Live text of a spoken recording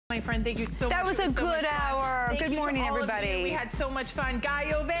My friend, thank you so much. That was a good hour. Good morning, everybody. We had so much fun.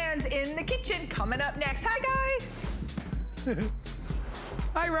 Guy Ovan's in the kitchen coming up next. Hi, Guy.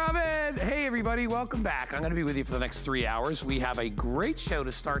 Hi, Robin. Hey, everybody. Welcome back. I'm going to be with you for the next 3 hours. We have a great show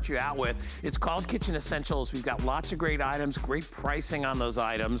to start you out with. It's called Kitchen Essentials. We've got lots of great items, great pricing on those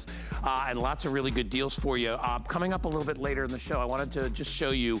items, and lots of really good deals for you. Coming up a little bit later in the show, I wanted to just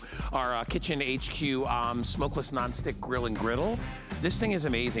show you our Kitchen HQ smokeless nonstick grill and griddle. This thing is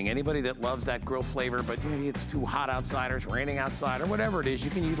amazing. Anybody that loves that grill flavor, but maybe it's too hot outside or it's raining outside or whatever it is,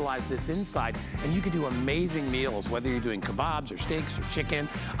 you can utilize this inside and you can do amazing meals, whether you're doing kebabs or steaks or chicken.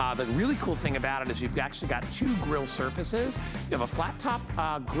 The really cool thing about it is you've actually got two grill surfaces. You have a flat top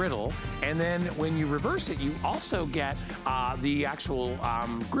griddle, and then when you reverse it, you also get the actual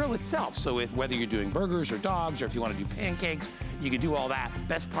grill itself. So whether you're doing burgers or dogs, or if you want to do pancakes, you can do all that.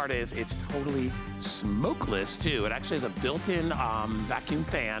 Best part is it's totally smokeless too. It actually has a built-in vacuum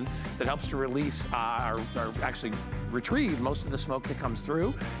fan that helps to release or actually retrieve most of the smoke that comes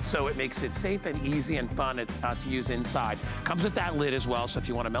through. So it makes it safe and easy and fun to use inside. Comes with that lid as well, so if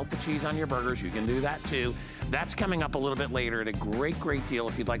you want to melt the cheese on your burgers, you can do that too. That's coming up a little bit later at a great, great deal.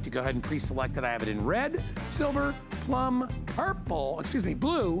 If you'd like to go ahead and pre-select it, I have it in red, silver, plum,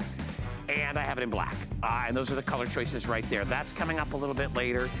 blue, and I have it in black. And those are the color choices right there. That's coming up a little bit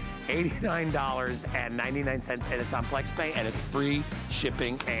later. $89.99, and it's on FlexPay, and it's free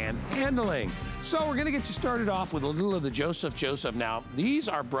shipping and handling. So we're gonna get you started off with a little of the Joseph. Now, these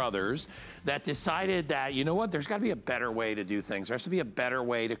are brothers that decided that, you know what, there's gotta be a better way to do things. There has to be a better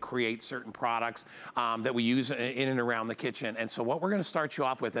way to create certain products that we use in and around the kitchen. And so what we're gonna start you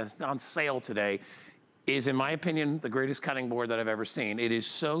off with, that's on sale today, is, in my opinion, the greatest cutting board that I've ever seen. It is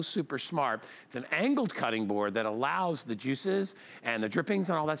so super smart. It's an angled cutting board that allows the juices and the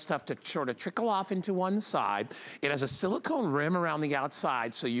drippings and all that stuff to sort of trickle off into one side. It has a silicone rim around the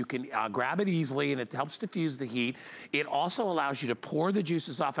outside so you can grab it easily, and it helps diffuse the heat. It also allows you to pour the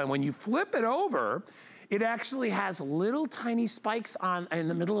juices off, and when you flip it over, it actually has little tiny spikes in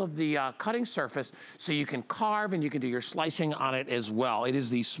the middle of the cutting surface, so you can carve and you can do your slicing on it as well. It is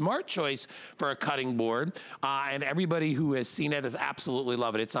the smart choice for a cutting board, and everybody who has seen it has absolutely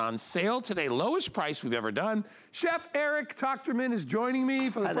loved it. It's on sale today, lowest price we've ever done. Chef Eric Tochterman is joining me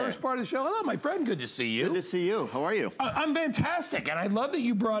for the first part of the show. Hello, my friend, good to see you. Good to see you, how are you? I'm fantastic, and I love that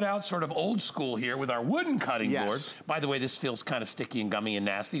you brought out sort of old school here with our wooden cutting board. By the way, this feels kind of sticky and gummy and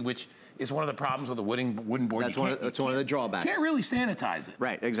nasty, which is one of the problems with a wooden board. That's one of the drawbacks. You can't really sanitize it.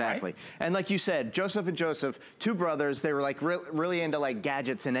 Right, exactly. Right? And like you said, Joseph and Joseph, two brothers, they were like really into like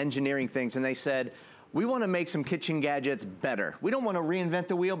gadgets and engineering things, and they said, we want to make some kitchen gadgets better. We don't want to reinvent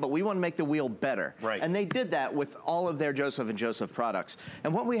the wheel, but we want to make the wheel better. Right. And they did that with all of their Joseph and Joseph products.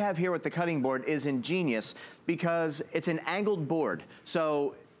 And what we have here with the cutting board is ingenious because it's an angled board.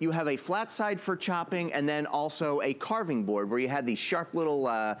 So you have a flat side for chopping, and then also a carving board where you have these sharp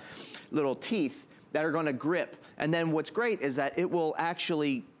little teeth that are gonna grip. And then what's great is that it will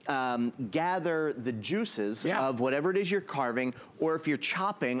actually gather the juices of whatever it is you're carving, or if you're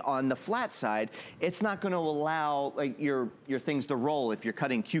chopping on the flat side, it's not gonna allow like your things to roll if you're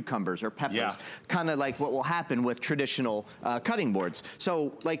cutting cucumbers or peppers, kind of like what will happen with traditional cutting boards.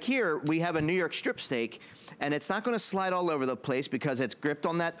 So like here, we have a New York strip steak, and it's not gonna slide all over the place because it's gripped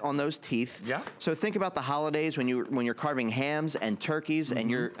on those teeth. Yeah. So think about the holidays when you're carving hams and turkeys,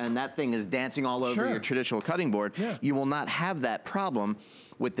 and that thing is dancing all over your traditional cutting board. Yeah. You will not have that problem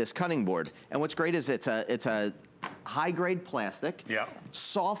with this cutting board. And what's great is it's a high-grade plastic,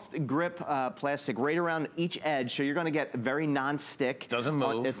 soft grip plastic right around each edge, so you're gonna get very non-stick. Doesn't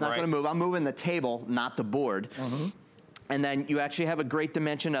move. It's not gonna move. I'm moving the table, not the board. And then you actually have a great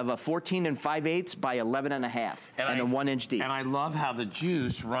dimension of a 14 5/8 by 11 1/2, and a 1 inch deep. And I love how the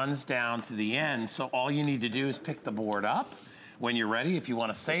juice runs down to the end, so all you need to do is pick the board up when you're ready, if you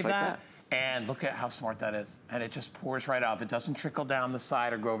wanna save that. And look at how smart that is. And it just pours right off. It doesn't trickle down the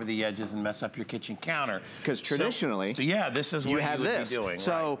side or go over the edges and mess up your kitchen counter. Because traditionally, so yeah, this is what you would be doing.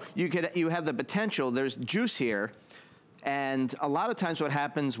 So you have the potential, there's juice here, and a lot of times what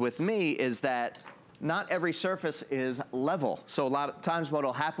happens with me is that not every surface is level. So a lot of times what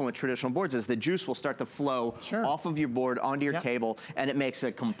will happen with traditional boards is the juice will start to flow off of your board onto your table, and it makes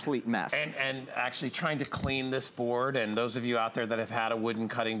a complete mess. And actually trying to clean this board, and those of you out there that have had a wooden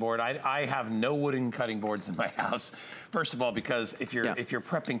cutting board, I have no wooden cutting boards in my house. First of all, because if you're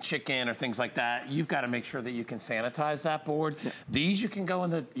prepping chicken or things like that, you've got to make sure that you can sanitize that board. These you can go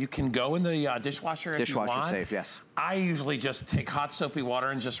in the dishwasher if you want. Dishwasher safe, yes. I usually just take hot soapy water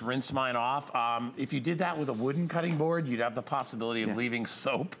and just rinse mine off. If If you did that with a wooden cutting board, you'd have the possibility of leaving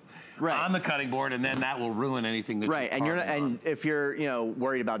soap on the cutting board, and then that will ruin anything that and if you're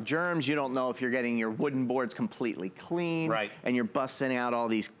worried about germs, you don't know if you're getting your wooden boards completely clean, and you're busting out all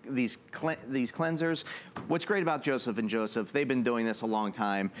these cleansers. What's great about Joseph & Joseph, they've been doing this a long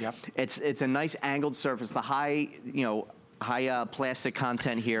time. It's a nice angled surface. The high plastic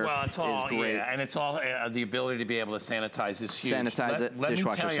content here is great. And it's all the ability to be able to sanitize is huge. Sanitize it, let me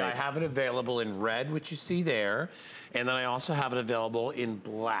dishwasher tell you, safe. I have it available in red, which you see there, and then I also have it available in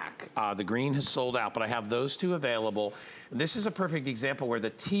black. The green has sold out, but I have those two available. And this is a perfect example where the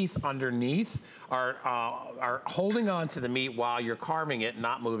teeth underneath are holding on to the meat while you're carving it,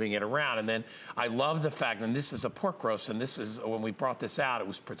 not moving it around. And then I love the fact, and this is a pork roast, and this is, when we brought this out,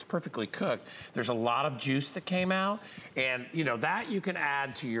 it's perfectly cooked. There's a lot of juice that came out, and that you can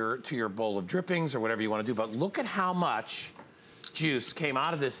add to your bowl of drippings or whatever you want to do, but look at how much juice came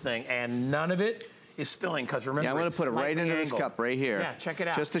out of this thing, and none of it is spilling, because remember, I'm going to put it right into this cup right here. Yeah, check it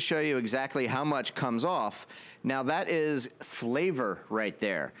out. Just to show you exactly how much comes off. Now that is flavor right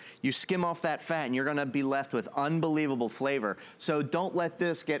there. You skim off that fat and you're going to be left with unbelievable flavor. So don't let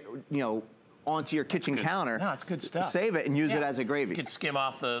this get, onto your kitchen counter. No, it's good stuff. Save it and use it as a gravy. You can skim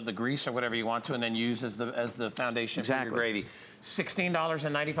off the grease or whatever you want to, and then use as the foundation for your gravy.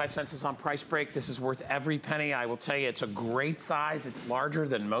 $16.95 is on Price Break. This is worth every penny. I will tell you, it's a great size. It's larger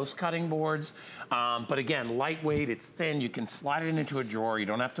than most cutting boards. But again, lightweight, it's thin. You can slide it into a drawer. You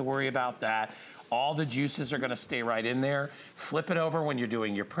don't have to worry about that. All the juices are gonna stay right in there. Flip it over when you're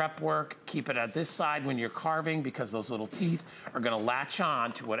doing your prep work. Keep it at this side when you're carving, because those little teeth are gonna latch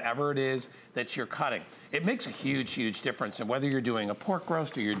on to whatever it is that you're cutting. It makes a huge, huge difference. And whether you're doing a pork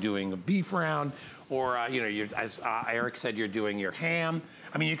roast or you're doing a beef round, or as Eric said, you're doing your ham.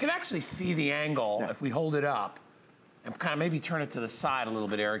 I mean, you can actually see the angle if we hold it up and kind of maybe turn it to the side a little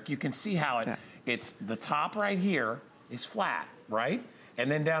bit, Eric. You can see how it's the top right here is flat, right? And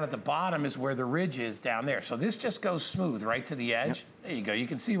then down at the bottom is where the ridge is down there. So this just goes smooth right to the edge. There you go. You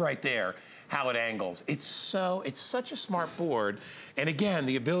can see right there how it angles. It's such a smart board. And again,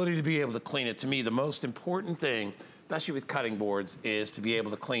 the ability to be able to clean it, to me, the most important thing, especially with cutting boards, is to be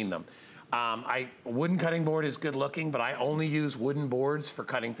able to clean them. A wooden cutting board is good looking, but I only use wooden boards for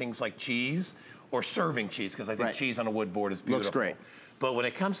cutting things like cheese or serving cheese, because I think cheese on a wood board is beautiful. Looks great. But when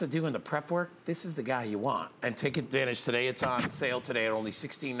it comes to doing the prep work, this is the guy you want. And take advantage today. It's on sale today at only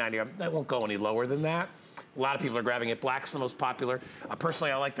 $16.99. That won't go any lower than that. A lot of people are grabbing it. Black's the most popular.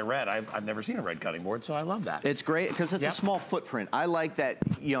 Personally, I like the red. I've never seen a red cutting board, so I love that. It's great because it's a small footprint. I like that,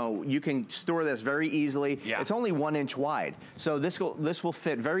 you can store this very easily. It's only 1 inch wide. So this will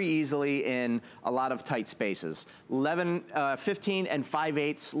fit very easily in a lot of tight spaces. 15 and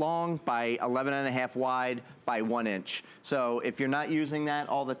 5/8 long by 11.5 wide by 1 inch. So if you're not using that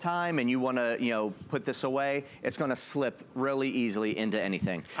all the time and you want to, put this away, it's going to slip really easily into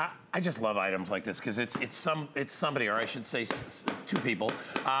anything. I just love items like this because it's somebody, or I should say two people,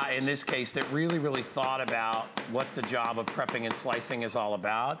 in this case, that really, really thought about what the job of prepping and slicing is all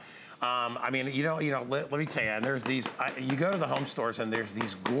about. I mean, let me tell you, and there's these, you go to the home stores and there's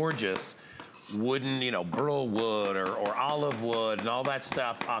these gorgeous wooden, burl wood or olive wood and all that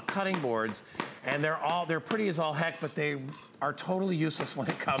stuff, cutting boards, and they're pretty as all heck, but they are totally useless when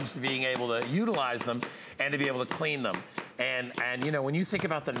it comes to being able to utilize them and to be able to clean them. And when you think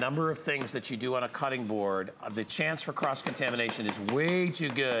about the number of things that you do on a cutting board, the chance for cross-contamination is way too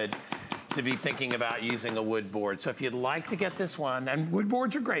good to be thinking about using a wood board. So if you'd like to get this one, and wood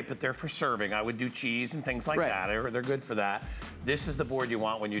boards are great, but they're for serving. I would do cheese and things like that. They're good for that. This is the board you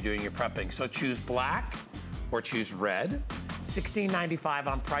want when you're doing your prepping. So choose black or choose red. $16.95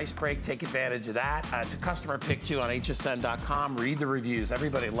 on Price Break. Take advantage of that. It's a customer pick too on hsn.com. Read the reviews.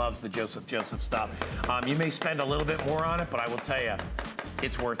 Everybody loves the Joseph stuff. You may spend a little bit more on it, but I will tell you,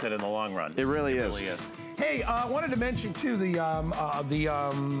 it's worth it in the long run. It really is. Hey, I wanted to mention too the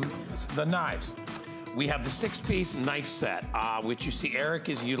knives. We have the 6-piece knife set, which you see Eric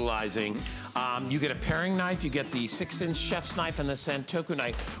is utilizing. You get a paring knife, you get the 6-inch chef's knife and the Santoku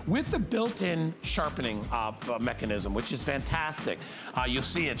knife with the built-in sharpening mechanism, which is fantastic. You'll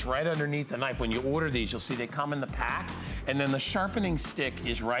see it's right underneath the knife. When you order these, you'll see they come in the pack, and then the sharpening stick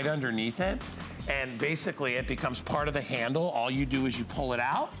is right underneath it. And basically it becomes part of the handle. All you do is you pull it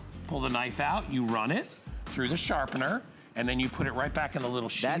out, pull the knife out, you run it through the sharpener, and then you put it right back in the little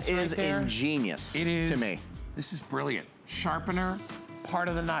sheath right there. That is ingenious to me. This is brilliant. Sharpener, part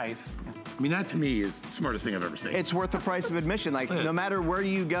of the knife. I mean, that to me is the smartest thing I've ever seen. It's worth the price of admission. Like, no matter where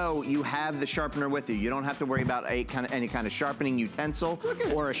you go, you have the sharpener with you. You don't have to worry about any kind of sharpening utensil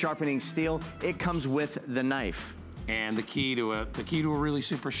or a sharpening steel. It comes with the knife. And the key to a really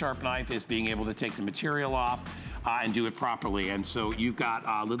super sharp knife is being able to take the material off and do it properly. And so you've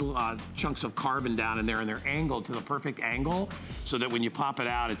got little chunks of carbon down in there, and they're angled to the perfect angle so that when you pop it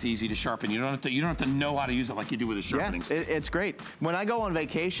out, it's easy to sharpen. You don't have to know how to use it like you do with a sharpening stick. It's great. When I go on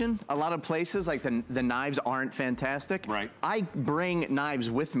vacation, a lot of places, like the knives aren't fantastic. Right. I bring knives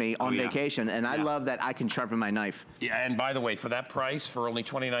with me on vacation, and I love that I can sharpen my knife. Yeah, and by the way, for that price, for only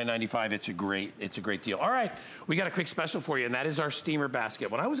 $29.95, it's a great deal. All right, we got a quick special for you, and that is our steamer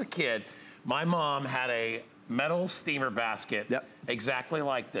basket. When I was a kid, my mom had a metal steamer basket exactly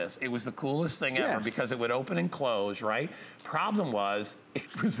like this. It was the coolest thing ever because it would open and close, right? Problem was,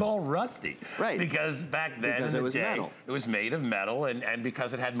 it was all rusty. Right. Because back then in the day, it was made of metal, and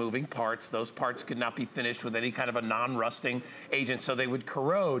because it had moving parts, those parts could not be finished with any kind of a non-rusting agent, so they would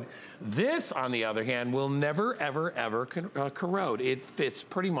corrode. This, on the other hand, will never, ever, ever corrode. It fits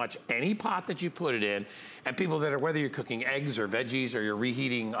pretty much any pot that you put it in, and people that are, whether you're cooking eggs or veggies or you're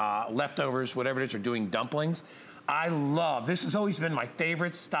reheating leftovers, whatever it is, or doing dumplings, this has always been my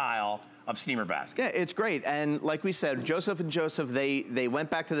favorite style of steamer basket. Yeah, it's great. And like we said, Joseph and Joseph, they went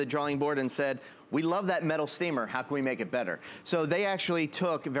back to the drawing board and said, we love that metal steamer, how can we make it better? So they actually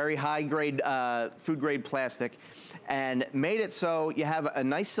took very high grade, food grade plastic and made it so you have a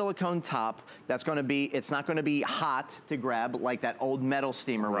nice silicone top that's gonna be, it's not gonna be hot to grab like that old metal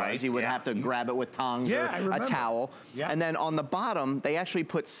steamer was. You would have to grab it with tongs or a towel. And then on the bottom, they actually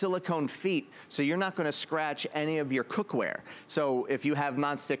put silicone feet, so you're not gonna scratch any of your cookware. So if you have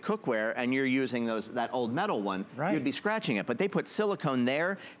nonstick cookware and you're using that old metal one, you'd be scratching it. But they put silicone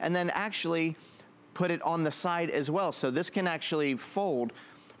there and then actually put it on the side as well. So this can actually fold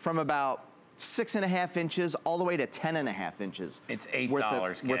from about 6.5 inches all the way to 10.5 inches. It's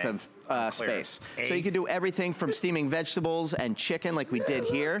 $8 worth of space. So you can do everything from steaming vegetables and chicken like we did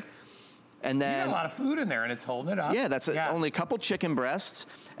here. And then you got a lot of food in there and it's holding it up. Yeah, that's only a couple chicken breasts.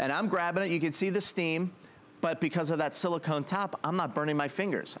 And I'm grabbing it, you can see the steam. But because of that silicone top, I'm not burning my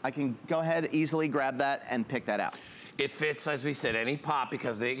fingers. I can go ahead, easily grab that and pick that out. It fits, as we said, any pot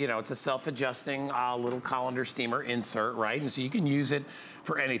because it's a self-adjusting little colander steamer insert, right? And so you can use it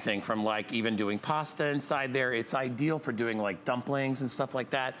for anything from like even doing pasta inside there. It's ideal for doing like dumplings and stuff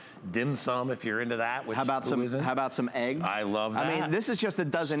like that. Dim sum if you're into that. Which, how about some eggs? I love that. I mean, this is just a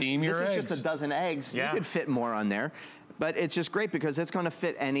dozen. Steam your eggs. Just a dozen eggs. You could fit more on there, but it's just great because it's going to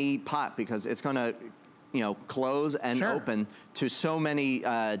fit any pot because it's going to close and open to so many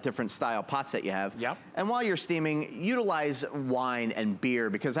different style pots that you have. And while you're steaming, utilize wine and beer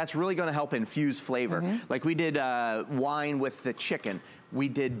because that's really gonna help infuse flavor. Like we did wine with the chicken. We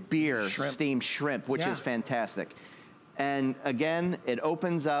did beer, steamed shrimp, which is fantastic. And again, it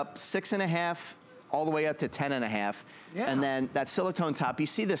opens up 6.5 all the way up to 10.5. And then that silicone top, you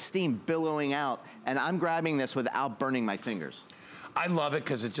see the steam billowing out, and I'm grabbing this without burning my fingers. I love it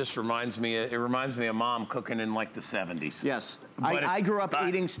because it just reminds me of Mom cooking in like the 70s. Yes. I grew up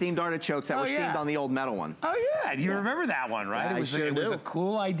eating steamed artichokes that were steamed on the old metal one. Oh yeah, you remember that one, right? It was a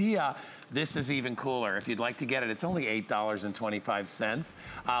cool idea. This is even cooler. If you'd like to get it, it's only $8.25.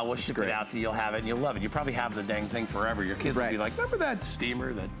 We'll ship it out to you. You'll have it and you'll love it. You probably have the dang thing forever. Your kids will be like, remember that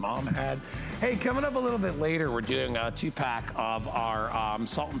steamer that Mom had? Hey, coming up a little bit later, we're doing a 2-pack of our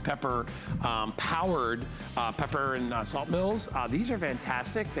salt and pepper powered pepper and salt mills. These are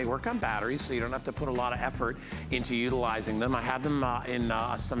fantastic. They work on batteries, so you don't have to put a lot of effort into utilizing them. I have them in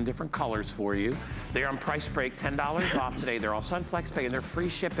some different colors for you. They're on price break, $10 off today. They're also on FlexPay and they're free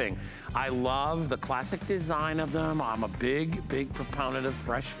shipping. I love the classic design of them. I'm a big, big proponent of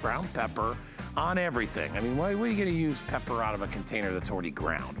fresh ground pepper on everything. I mean, why are you gonna use pepper out of a container that's already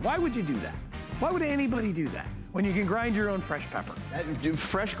ground? Why would you do that? Why would anybody do that when you can grind your own fresh pepper?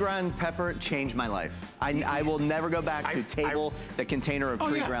 Fresh ground pepper changed my life. I will never go back to the container of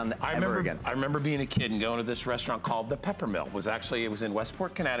pre-ground ever again. I remember being a kid and going to this restaurant called the Pepper Mill. It was in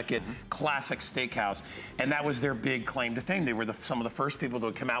Westport, Connecticut, classic steakhouse, and that was their big claim to fame. They were some of the first people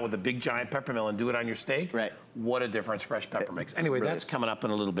to come out with a big giant pepper mill and do it on your steak. Right. What a difference fresh pepper makes. Anyway, that's coming up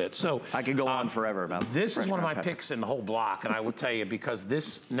in a little bit. So I could go on forever about this. Is one of my picks in the whole block, and I will tell you because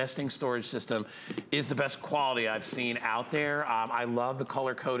this nesting storage system is the best quality I've seen out there. I love the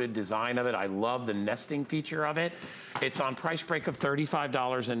color-coded design of it. I love the nesting feature of it. It's on price break of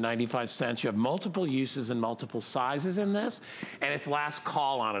 $35.95. You have multiple uses and multiple sizes in this, and it's last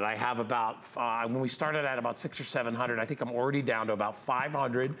call on it. I have about, when we started at about 600 or 700, I think I'm already down to about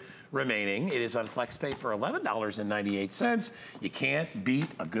 500 remaining. It is on FlexPay for $11.98. You can't beat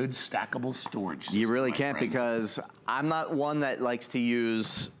a good stackable storage system. You really can't because I'm not one that likes to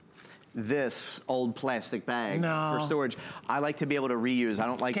use this old plastic bags for storage. I like to be able to reuse. I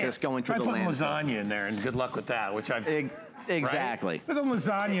don't like this going to the landfill. Try putting lasagna in there, and good luck with that, which I've... Exactly. Right? Put some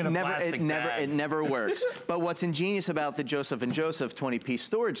lasagna in a plastic bag. It never works. But what's ingenious about the Joseph & Joseph 20-piece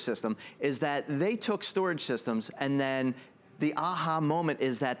storage system is that they took storage systems, and then the aha moment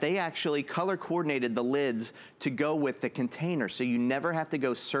is that they actually color coordinated the lids to go with the container, so you never have to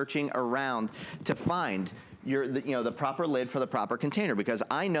go searching around to find the proper lid for the proper container, because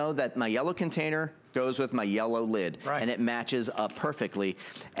I know that my yellow container goes with my yellow lid, and it matches up perfectly,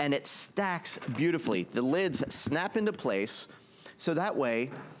 and it stacks beautifully. The lids snap into place, so that way,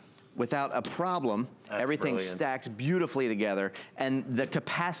 without a problem, everything stacks beautifully together, and the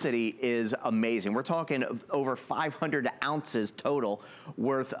capacity is amazing. We're talking over 500 ounces total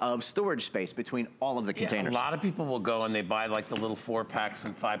worth of storage space between all of the containers. A lot of people will go and they buy like the little 4-packs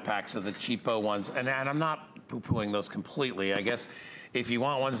and 5-packs of the cheapo ones, and I'm not poo-pooing those completely. I guess if you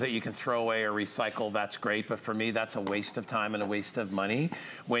want ones that you can throw away or recycle, that's great, but for me, that's a waste of time and a waste of money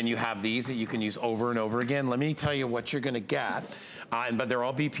when you have these that you can use over and over again. Let me tell you what you're gonna get, but they're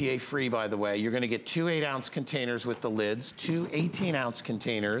all BPA free, by the way. You're gonna get 2 8-ounce containers with the lids, 2 18-ounce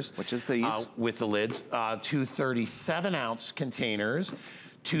containers, which is these, with the lids, 2 37-ounce containers,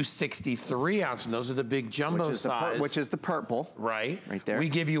 2 63-ounce, and those are the big jumbo size. Which is the purple. Right. Right there. We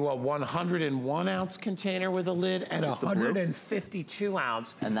give you a 101-ounce container with a lid and a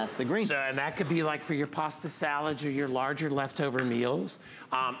 152-ounce. And that's the green. So, and that could be like for your pasta salads or your larger leftover meals.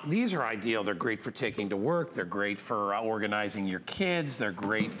 These are ideal. They're great for taking to work. They're great for organizing your kids. They're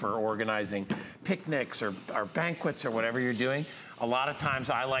great for organizing picnics or banquets or whatever you're doing. A lot of times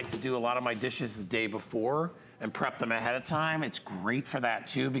I like to do a lot of my dishes the day before and prep them ahead of time. It's great for that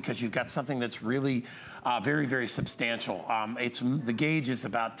too, because you've got something that's really very, very substantial. The gauge is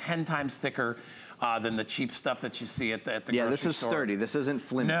about 10 times thicker than the cheap stuff that you see at the grocery store. Yeah, this is sturdy. This isn't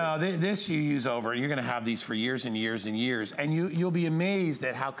flimsy. No, this you use over. You're gonna have these for years and years and years, and you'll be amazed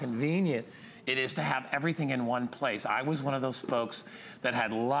at how convenient it is to have everything in one place. I was one of those folks that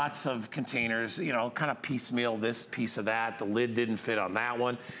had lots of containers, you know, kind of piecemeal, this piece of that. The lid didn't fit on that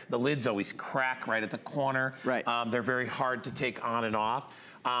one. The lids always crack right at the corner. Right. They're very hard to take on and off.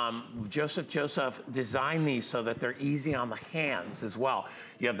 Joseph designed these so that they're easy on the hands as well.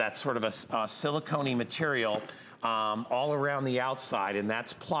 You have that sort of a silicone material all around the outside, and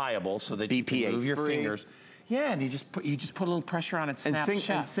that's pliable so that you can move your fingers. Yeah, and you just put a little pressure on it, snaps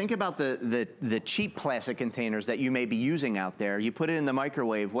shut. And think about the cheap plastic containers that you may be using out there. You put it in the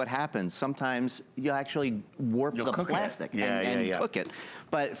microwave, what happens? Sometimes you actually warp the plastic and cook it.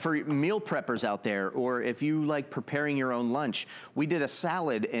 But for meal preppers out there, or if you like preparing your own lunch, we did a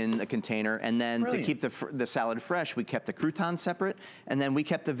salad in the container, and then to keep the salad fresh, we kept the croutons separate, and then we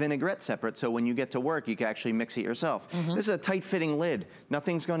kept the vinaigrette separate, so when you get to work, you can actually mix it yourself. This is a tight-fitting lid.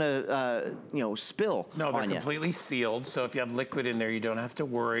 Nothing's gonna spill on you. Completely sealed, so if you have liquid in there, you don't have to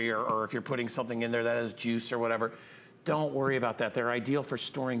worry, or if you're putting something in there that has juice or whatever, don't worry about that. They're ideal for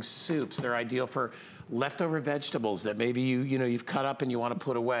storing soups. They're ideal for leftover vegetables that maybe you've cut up and you want to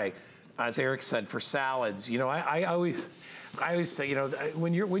put away. As Eric said, for salads, I always say,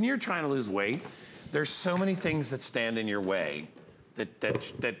 when you're trying to lose weight, there's so many things that stand in your way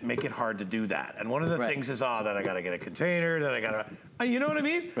that make it hard to do that. And one of the things is, that I gotta get a container, that I gotta, you know what I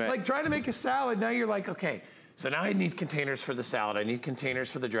mean? Like trying to make a salad, now you're like, okay, so now I need containers for the salad, I need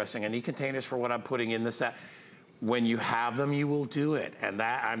containers for the dressing, I need containers for what I'm putting in the salad. When you have them, you will do it. And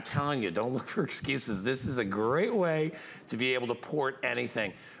that, I'm telling you, don't look for excuses. This is a great way to be able to port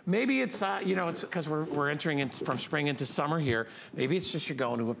anything. Maybe it's, it's because we're entering from spring into summer here. Maybe it's just you're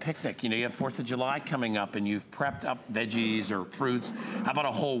going to a picnic. You have 4th of July coming up and you've prepped up veggies or fruits. How about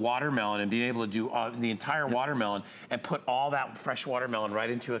a whole watermelon and being able to do the entire watermelon and put all that fresh watermelon right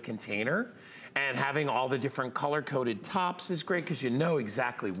into a container? And having all the different color-coded tops is great because you know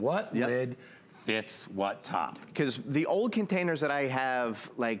exactly what lid fits what top. Because the old containers that I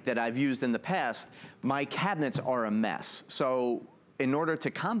have, that I've used in the past, my cabinets are a mess. So in order to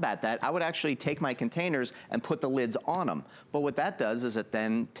combat that, I would actually take my containers and put the lids on them. But what that does is it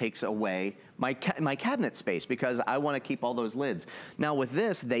then takes away my cabinet space because I want to keep all those lids. Now with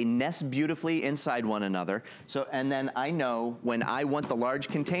this, they nest beautifully inside one another. So, and then I know when I want the large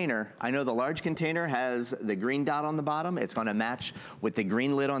container, I know the large container has the green dot on the bottom. It's going to match with the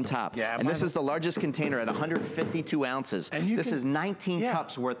green lid on top. Yeah, and this is the largest container at 152 ounces. And this is 19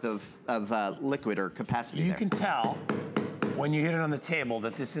 cups worth of liquid or capacity. You can tell when you hit it on the table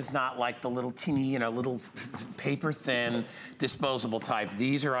that this is not like the little teeny, little paper thin disposable type.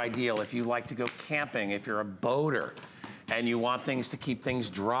 These are ideal if you like to go camping, if you're a boater. and you want things to keep things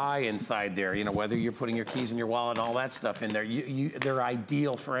dry inside there, you know, whether you're putting your keys in your wallet and all that stuff in there, they're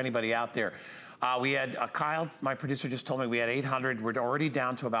ideal for anybody out there. We had, Kyle, my producer, just told me we had 800. We're already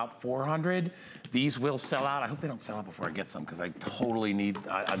down to about 400. These will sell out. I hope they don't sell out before I get some, because I totally need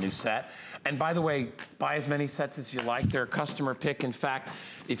a new set. And by the way, buy as many sets as you like. They're a customer pick. In fact,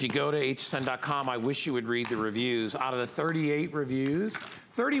 if you go to hsn.com, I wish you would read the reviews. Out of the 38 reviews,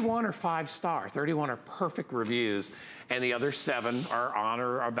 31 are 5-star, 31 are perfect reviews, and the other 7 are on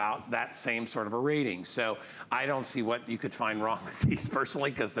or about that same sort of a rating. So I don't see what you could find wrong with these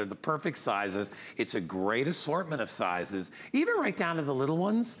personally, because they're the perfect sizes. It's a great assortment of sizes, even right down to the little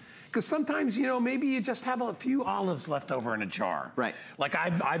ones. Because sometimes, you know, maybe you just have a few olives left over in a jar. Right. Like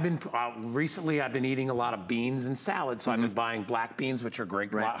I've been, recently I've been eating a lot of beans and salad, so I've been buying black beans, which are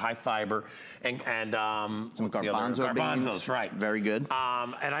great, high fiber, and what's the other? Garbanzos, right. Very good.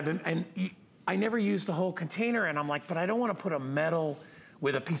 I never used the whole container, and I'm like, but I don't want to put a metal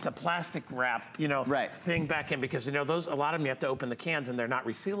with a piece of plastic wrap, you know, thing back in, because, you know, those, a lot of them you have to open the cans and they're not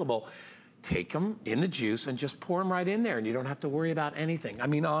resealable. Take them in the juice and just pour them right in there, and you don't have to worry about anything. I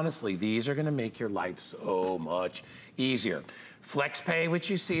mean, honestly, these are gonna make your life so much easier. FlexPay, which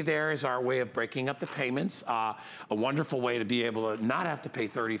you see there, is our way of breaking up the payments. A wonderful way to be able to not have to pay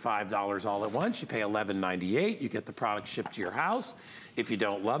 $35 all at once. You pay $11.98, you get the product shipped to your house. If you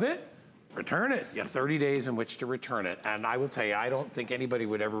don't love it, return it. You have 30 days in which to return it. And I will tell you, I don't think anybody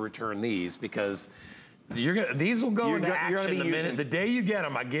would ever return these, because these will go into action the minute, the day you get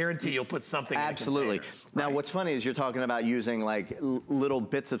them. I guarantee you'll put something in the container. Now, what's funny is you're talking about using like little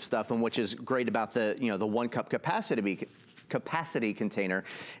bits of stuff, and which is great about the, you know, the 1 cup capacity container,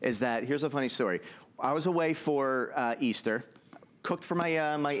 is that, here's a funny story. I was away for Easter, cooked for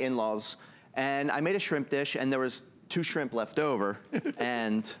my my in-laws, and I made a shrimp dish, and there was 2 shrimp left over,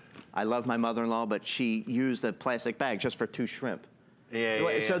 and I love my mother-in-law, but she used a plastic bag just for 2 shrimp.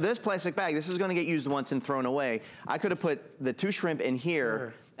 So this plastic bag, this is gonna get used once and thrown away. I could have put the 2 shrimp in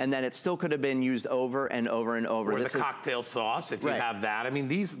here, and then it still could have been used over and over and over. Or the cocktail sauce, if you have that. I mean,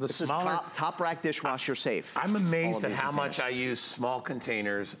 these, the smaller. Top rack dishwasher safe. I'm amazed at how much I use small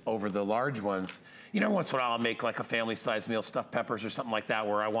containers over the large ones. You know, once in a while I'll make like a family-sized meal, stuffed peppers or something like that,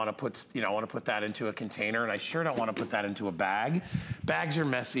 where I want to put, you know, I want to put that into a container, and I sure don't want to put that into a bag. Bags are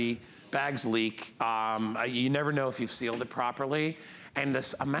messy, bags leak. You never know if you've sealed it properly. And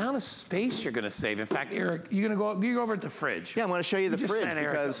this amount of space you're gonna save. In fact, Eric, you go over at the fridge. Yeah, I'm gonna show you the fridge,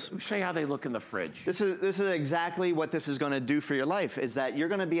 because show you how they look in the fridge. This is exactly what this is gonna do for your life, is that you're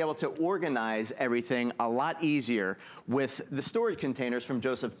gonna be able to organize everything a lot easier with the storage containers from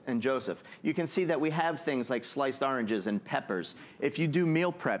Joseph & Joseph. You can see that we have things like sliced oranges and peppers. If you do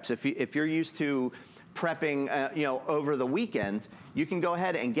meal preps, if you're used to prepping, you know, over the weekend, you can go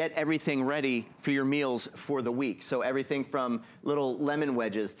ahead and get everything ready for your meals for the week. So everything from little lemon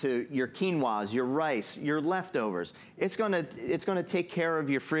wedges to your quinoas, your rice, your leftovers. It's gonna take care of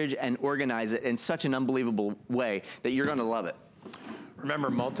your fridge and organize it in such an unbelievable way that you're gonna love it. Remember,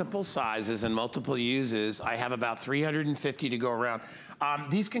 multiple sizes and multiple uses. I have about 350 to go around.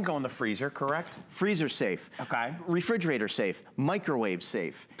 These can go in the freezer, correct? Freezer safe. Okay. Refrigerator safe. Microwave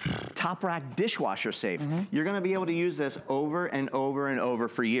safe. Top rack dishwasher safe. You're gonna be able to use this over and over and over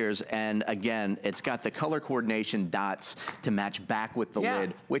for years. And again, it's got the color coordination dots to match back with the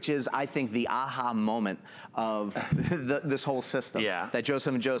lid, which is, I think, the aha moment of this whole system. That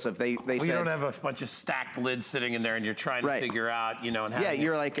Joseph & Joseph, they said. You don't have a bunch of stacked lids sitting in there and you're trying to figure out, you know, and having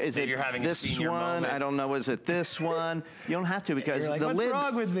you're like, is it this one? I don't know, is it this one? You don't have to, because like, the what's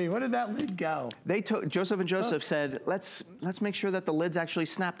wrong with me? Where did that lid go? Joseph & Joseph said, let's make sure that the lids actually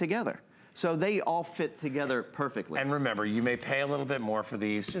snap together. So they all fit together perfectly. And remember, you may pay a little bit more for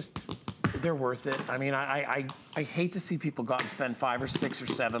these, just, they're worth it. I mean, I hate to see people go out and spend $5 or $6 or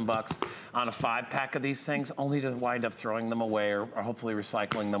 $7 on a 5-pack of these things, only to wind up throwing them away or hopefully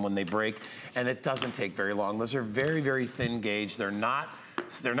recycling them when they break. And it doesn't take very long. Those are very, very thin gauge. They're not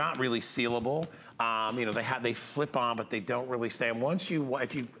really sealable. You know, they flip on, but they don't really stay. And once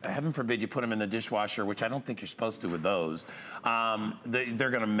if you, heaven forbid, you put them in the dishwasher, which I don't think you're supposed to with those, they're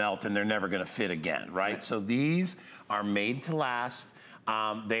gonna melt and they're never gonna fit again, right? So these are made to last.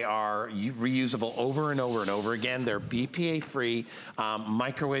 They are reusable over and over and over again. They're BPA free,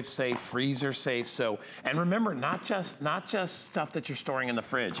 microwave safe, freezer safe. So, and remember, not just stuff that you're storing in the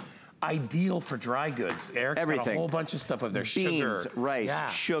fridge. Ideal for dry goods. Eric's got a whole bunch of stuff of their beans,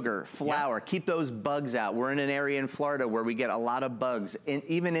 rice, sugar, flour. Keep those bugs out. We're in an area in Florida where we get a lot of bugs.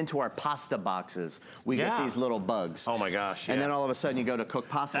 Even into our pasta boxes, we get these little bugs. Oh my gosh, And then all of a sudden you go to cook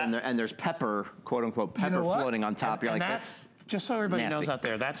pasta and there's pepper, quote unquote, pepper floating on top. You're like, that's just so everybody Nasty. knows out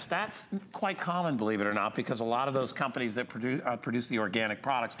there, that's quite common, believe it or not, because a lot of those companies that produce the organic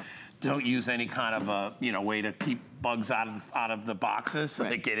products don't use any kind of way to keep bugs out of the boxes, so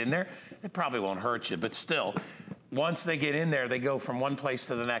they get in there. It probably won't hurt you, but still, once they get in there, they go from one place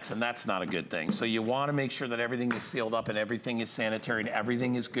to the next, and that's not a good thing. So you want to make sure that everything is sealed up and everything is sanitary and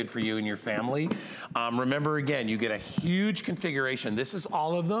everything is good for you and your family. Remember, again, you get a huge configuration. This is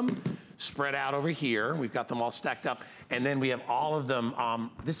all of them spread out over here. We've got them all stacked up. And then we have all of them,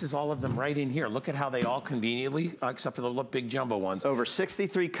 this is all of them right in here. Look at how they all conveniently, except for the big jumbo ones. Over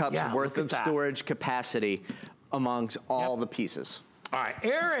 63 cups worth of storage capacity amongst all the pieces. All right,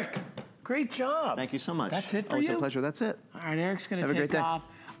 Eric. Great job. Thank you so much. That's it for Always you? a pleasure. That's it. All right, Eric's going to Have a take great day. off.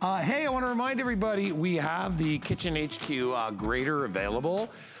 Hey, I want to remind everybody, we have the Kitchen HQ grater available,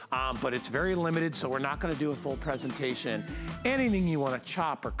 but it's very limited, so we're not going to do a full presentation. Anything you want to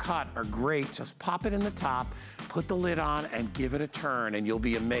chop or cut or grate, just pop it in the top, put the lid on, and give it a turn, and you'll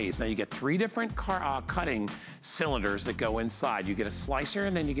be amazed. Now, you get 3 different cutting cylinders that go inside. You get a slicer,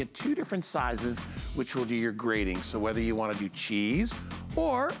 and then you get 2 different sizes, which will do your grating. So whether you want to do cheese,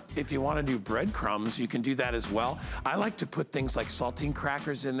 or if you want to do breadcrumbs, you can do that as well. I like to put things like saltine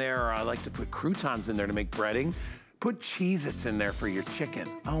crackers in there, or I like to put croutons in there to make breading. Put Cheez-Its in there for your chicken.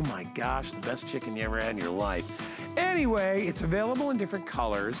 Oh my gosh, the best chicken you ever had in your life. Anyway, it's available in different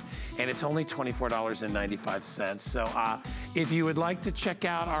colors, and it's only $24.95. So if you would like to check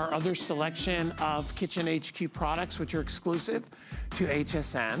out our other selection of Kitchen HQ products, which are exclusive to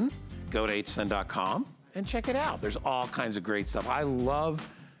HSN, go to hsn.com and check it out. There's all kinds of great stuff. I love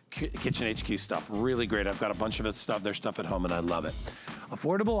Kitchen HQ stuff, really great. I've got a bunch of their stuff at home, and I love it.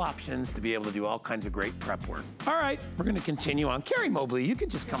 Affordable options to be able to do all kinds of great prep work. All right, we're gonna continue on. Carrie Mobley, you can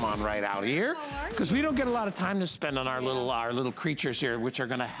just come on right out here, because we don't get a lot of time to spend on our little creatures here, which are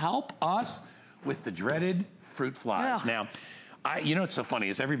gonna help us with the dreaded fruit flies. Now, you know what's so funny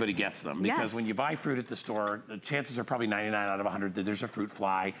is everybody gets them, because when you buy fruit at the store, the chances are probably 99 out of 100 that there's a fruit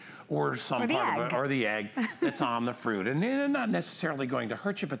fly or some part of it, or the egg that's on the fruit. And they're not necessarily going to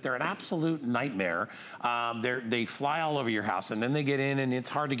hurt you, but they're an absolute nightmare. They fly all over your house, and then they get in, and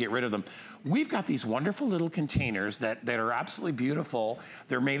it's hard to get rid of them. We've got these wonderful little containers that are absolutely beautiful.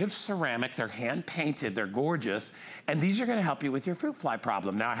 They're made of ceramic, they're hand painted, they're gorgeous, and these are gonna help you with your fruit fly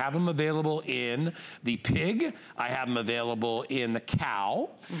problem. Now, I have them available in the pig, I have them available in the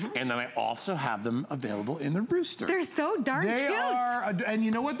cow, and then I also have them available in the rooster. They're so darn cute. They are, and you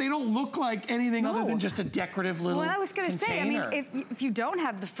know what? They don't look like anything other than just a decorative little Well, I was gonna say, I mean, if you don't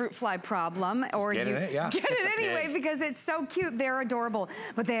have the fruit fly problem, or you get it anyway, because it's so cute, they're adorable,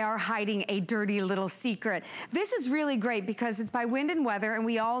 but they are hiding a dirty little secret. This is really great because it's by Wind and Weather, and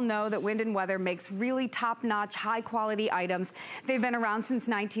we all know that Wind and Weather makes really top-notch, high-quality items. They've been around since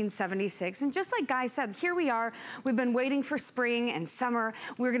 1976, and just like Guy said, here we are. We've been waiting for spring and summer.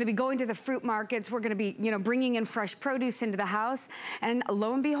 We're gonna be going to the fruit markets. We're gonna be, bringing in fresh produce into the house, and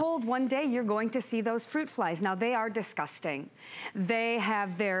lo and behold, one day you're going to see those fruit flies. Now, they are disgusting. They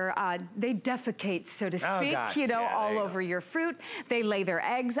have their, they defecate, so to speak, all over your fruit. They lay their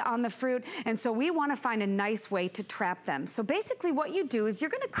eggs on the fruit. And so we want to find a nice way to trap them. So basically what you do is you're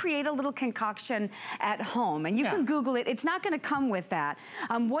going to create a little concoction at home, and you can Google it. It's not going to come with that.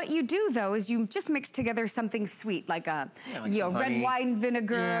 What you do though is you just mix together something sweet, like a red wine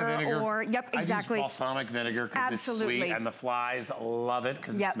vinegar, or exactly. I use balsamic vinegar because it's sweet, and the flies love it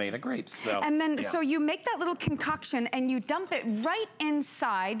because it's made of grapes. So and then so you make that little concoction and you dump it right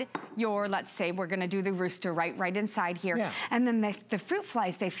inside your, let's say we're going to do the rooster right inside here, and then the fruit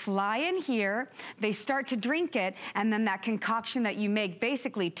flies, they fly in here, they start to drink it, and then that concoction that you make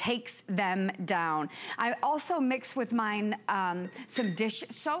basically takes them down. I also mix with mine some dish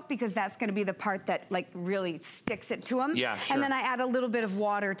soap, because that's going to be the part that really sticks it to them. And then I add a little bit of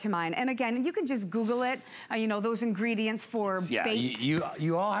water to mine. And again, you can just Google it, those ingredients for bait.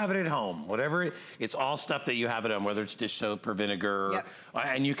 You all have it at home. Whatever, it's all stuff that you have at home, whether it's dish soap or vinegar,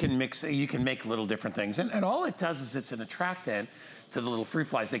 and you can mix, you can make little different things. And all it does is it's an attractant to the little fruit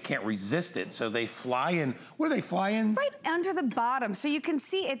flies. They can't resist it, so they fly in. Where do they fly in? Right under the bottom. So you can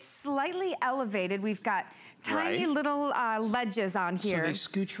see it's slightly elevated. We've got tiny little ledges on here.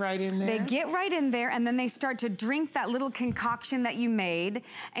 So they scooch right in there? They get right in there, and then they start to drink that little concoction that you made,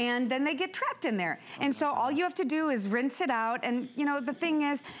 and then they get trapped in there. And so all you have to do is rinse it out, and the thing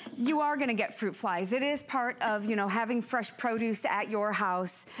is, you are gonna get fruit flies. It is part of, having fresh produce at your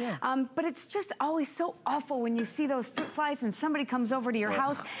house. But it's just always so awful when you see those fruit flies and somebody comes over to your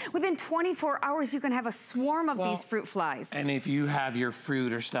house. Within 24 hours, you can have a swarm of these fruit flies. And if you have your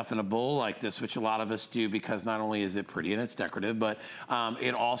fruit or stuff in a bowl like this, which a lot of us do because because not only is it pretty and it's decorative, but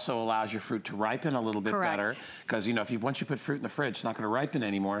it also allows your fruit to ripen a little bit better. Because, you know, once you put fruit in the fridge, it's not going to ripen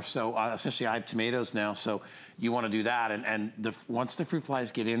anymore. So, especially I have tomatoes now, so you want to do that. And once the fruit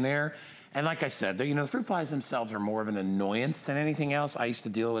flies get in there, and like I said, you know, the fruit flies themselves are more of an annoyance than anything else. I used to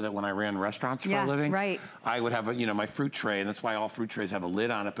deal with it when I ran restaurants for a living. I would have, you know, my fruit tray, and that's why all fruit trays have a lid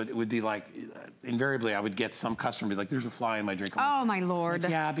on it, but it would be like, invariably, I would get some customer be like, there's a fly in my drink. Oh, my Lord.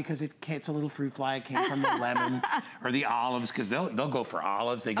 Like, yeah, because it's a little fruit fly. It came from the lemon or the olives, because they'll go for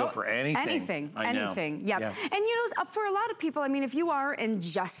olives. They go for anything. Anything. Yeah. And, you know, for a lot of people, I mean, if you are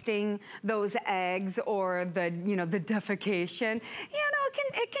ingesting those eggs or the, you know, the defecation, you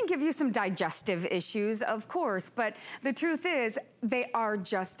know, it can give you some digestive issues, of course, but the truth is they are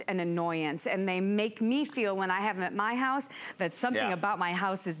just an annoyance, and they make me feel, when I have them at my house, that something about my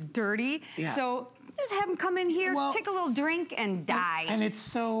house is dirty. So just have them come in here, take a little drink, and die. And it's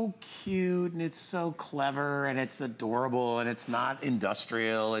so cute, and it's so clever, and it's adorable, and it's not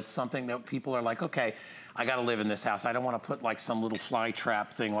industrial. It's something that people are like, okay, I got to live in this house. I don't want to put like some little fly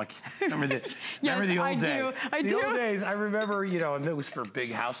trap thing. Like, remember the old days? The old days. I remember, you know, and it was for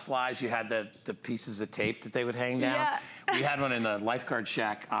big house flies. You had the pieces of tape that they would hang down. We had one in the lifeguard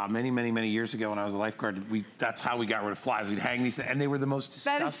shack many years ago when I was a lifeguard. That's how we got rid of flies. We'd hang these, and they were the most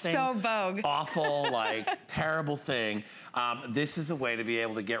disgusting, that is so vogue, awful, like terrible thing. This is a way to be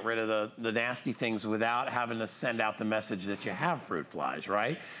able to get rid of the nasty things without having to send out the message that you have fruit flies,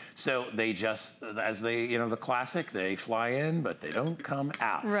 right? So they just, as they, you know, the classic, they fly in, but they don't come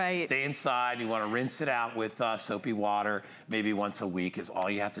out. Stay inside. You want to rinse it out with soapy water, maybe once a week is all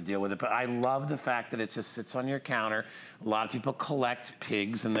you have to deal with it. But I love the fact that it just sits on your counter. A lot of people collect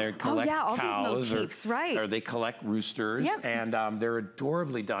pigs, and they collect cows, or they collect roosters, and they're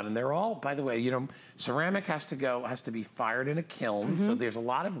adorably done. And they're all, by the way, you know, ceramic has to be fired in a kiln. So there's a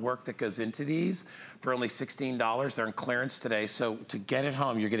lot of work that goes into these for only $16. They're in clearance today. So to get it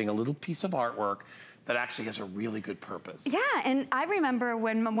home, you're getting a little piece of artwork that actually has a really good purpose. Yeah, and I remember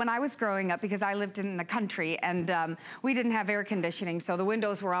when I was growing up, because I lived in the country, and we didn't have air conditioning, so the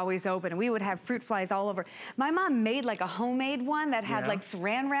windows were always open, and we would have fruit flies all over. My mom made like a homemade one that had like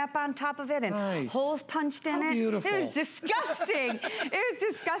saran wrap on top of it and holes punched in it. Beautiful. It was disgusting. It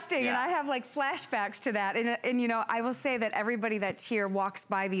was disgusting, and I have like flashbacks to that. And you know, I will say that everybody that's here walks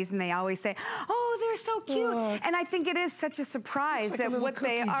by these, and they always say, "Oh, they're so cute." And I think it is such a surprise that what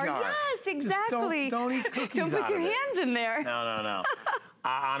they are. Yes, exactly. Don't eat cookies. Don't put your hands in there. No.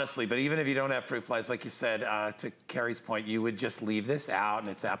 Honestly, but even if you don't have fruit flies, like you said, to Carrie's point, you would just leave this out, and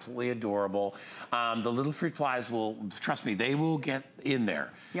it's absolutely adorable. The little fruit flies will, trust me, they will get in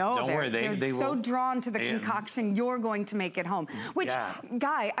there. Don't worry, they're so drawn to the concoction you're going to make at home. Which,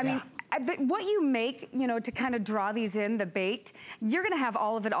 Guy, I mean, what you make, you know, to kind of draw these in, the baked, you're going to have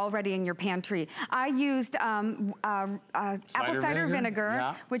all of it already in your pantry. I used apple cider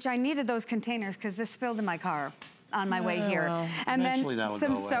vinegar, which I needed those containers because this spilled in my car on my way here. And then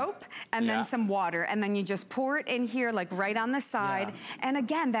some soap, and then some water, and then you just pour it in here, like right on the side. And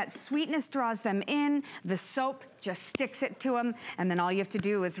again, that sweetness draws them in. The soap just sticks it to them, and then all you have to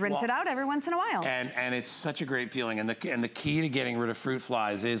do is rinse it out every once in a while. And it's such a great feeling. And the key to getting rid of fruit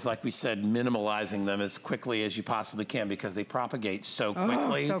flies is, like we said, minimalizing them as quickly as you possibly can, because they propagate so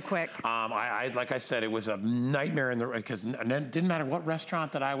quickly. So quick. Like I said, it was a nightmare because it didn't matter what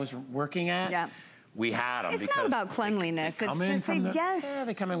restaurant that I was working at. We had them. It's not about cleanliness. It's just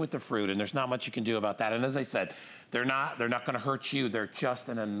they come in with the fruit, and there's not much you can do about that. And as I said, they're not going to hurt you. They're just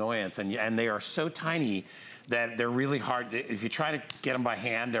an annoyance, and they are so tiny that they're really hard. If you try to get them by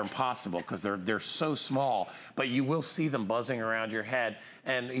hand, they're impossible because they're so small. But you will see them buzzing around your head,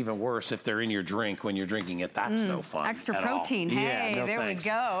 and even worse, if they're in your drink when you're drinking it, that's no fun. Extra protein. Hey, no there thanks.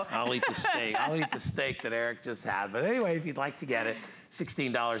 We go. I'll eat the steak. I'll eat the steak that Eric just had. But anyway, if you'd like to get it,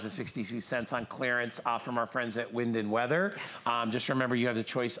 $16.62 on clearance from our friends at Wind and Weather. Just remember, you have the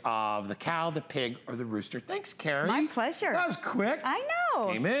choice of the cow, the pig, or the rooster. Thanks, Carrie. My pleasure. That was quick. I know.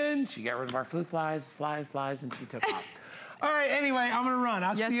 Came in, she got rid of our fruit flies, and she took off. All right, anyway, I'm going to run.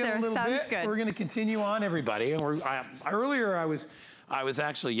 I'll see you in a little bit. Good. We're going to continue on, everybody. And earlier, I was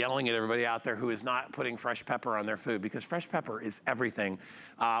actually yelling at everybody out there who is not putting fresh pepper on their food, because fresh pepper is everything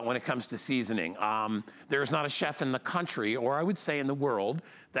when it comes to seasoning. There's not a chef in the country, or I would say in the world,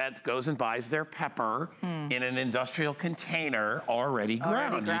 that goes and buys their pepper in an industrial container already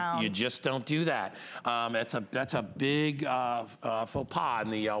ground. You just don't do that. That's a big faux pas in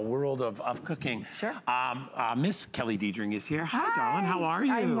the world of cooking. Sure. Miss Kelly Diedring is here. Hi, darling. How are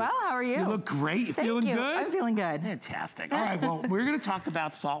you? I'm well. How are you? You look great. You feeling good? I'm feeling good. Fantastic. All right. Well, we're going to talk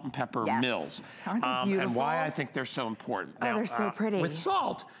about salt and pepper mills. Aren't they beautiful? And why I think they're so important. Now, they're so pretty. With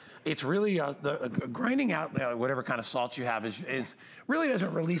salt, it's really grinding out whatever kind of salt you have is really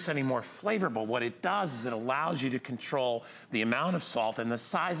doesn't release any more flavor, but what it does is it allows you to control the amount of salt and the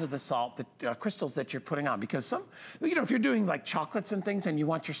size of the salt, the crystals that you're putting on. Because some, you know, if you're doing like chocolates and things and you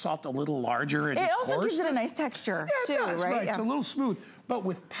want your salt a little larger and it also gives it a nice texture too, right? It's a little smooth. But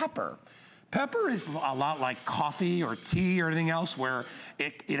with pepper is a lot like coffee or tea or anything else where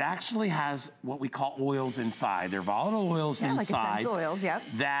it actually has what we call oils inside. They're volatile oils inside. Like essential oils, yep.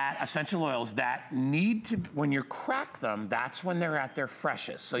 Essential oils that need to, when you crack them, that's when they're at their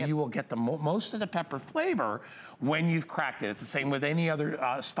freshest. So you will get the most of the pepper flavor when you've cracked it. It's the same with any other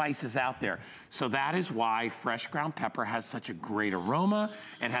spices out there. So that is why fresh ground pepper has such a great aroma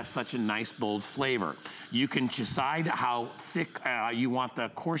and has such a nice, bold flavor. You can decide how thick you want the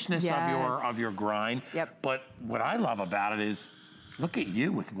coarseness of your grind. But what I love about it is, look at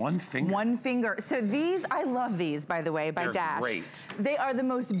you with one finger. One finger. So these, I love these, by the way, by Dash. They're great. They are the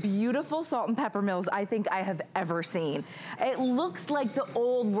most beautiful salt and pepper mills I think I have ever seen. It looks like the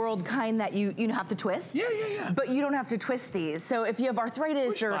old world kind that you have to twist. Yeah. But you don't have to twist these. So if you have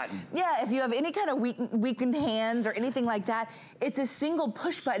arthritis push button. if you have any kind of weakened hands or anything like that, it's a single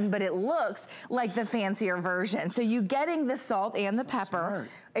push button, but it looks like the fancier version. So you're getting the salt and the pepper. Smart.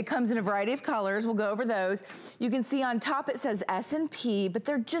 It comes in a variety of colors. We'll go over those. You can see on top it says S&P, but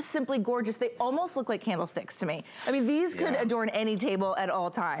they're just simply gorgeous. They almost look like candlesticks to me. I mean, these could adorn any table at all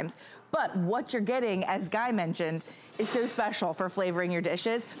times. But what you're getting, as Guy mentioned, is so special for flavoring your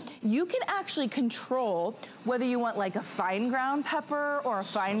dishes. You can actually control whether you want like a fine ground pepper or a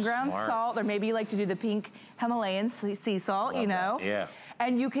fine ground salt, or maybe you like to do the pink Himalayan sea salt, you know? Yeah.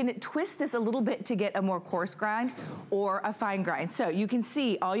 And you can twist this a little bit to get a more coarse grind or a fine grind. So you can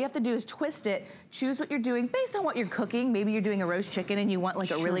see, all you have to do is twist it, choose what you're doing based on what you're cooking. Maybe you're doing a roast chicken and you want like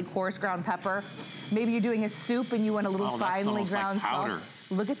a really coarse ground pepper. Maybe you're doing a soup and you want a little finely ground salt.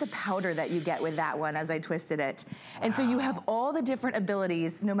 Look at the powder that you get with that one as I twisted it. And so you have all the different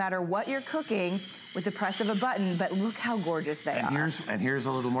abilities, no matter what you're cooking, with the press of a button, but look how gorgeous they are. And here's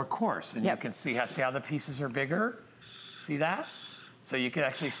a little more coarse. And you can see how the pieces are bigger. See that? So you can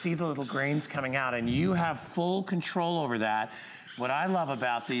actually see the little grains coming out, and you have full control over that. What I love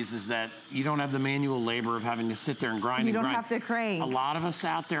about these is that you don't have the manual labor of having to sit there and grind. You don't have to crane. A lot of us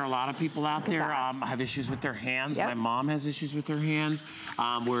out there, a lot of people out there have issues with their hands. My mom has issues with her hands,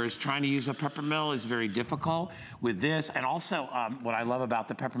 whereas trying to use a pepper mill is very difficult with this. And also, what I love about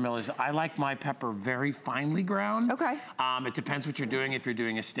the pepper mill is I like my pepper very finely ground. Okay. It depends what you're doing. If you're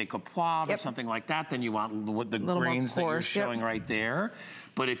doing a steak au poivre or something like that, then you want the grains that you're showing right there.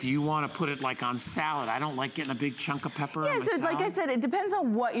 But if you want to put it like on salad, I don't like getting a big chunk of pepper on my salad. Like I said, it depends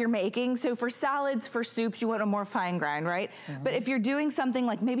on what you're making. So for salads, for soups, you want a more fine grind, right? But if you're doing something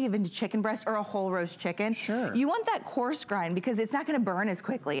like maybe even a chicken breast or a whole roast chicken, you want that coarse grind because it's not going to burn as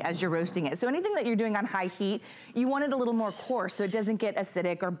quickly as you're roasting it. So anything that you're doing on high heat, you want it a little more coarse so it doesn't get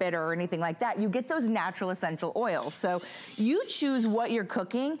acidic or bitter or anything like that. You get those natural essential oils. So you choose what you're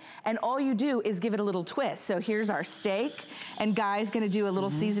cooking and all you do is give it a little twist. So here's our steak, and Guy's going to do a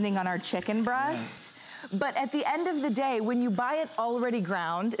little seasoning on our chicken breast. But at the end of the day, when you buy it already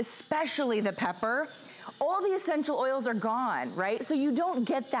ground, especially the pepper, all the essential oils are gone, right? So you don't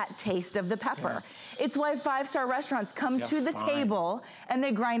get that taste of the pepper. It's why 5-star restaurants come to the table and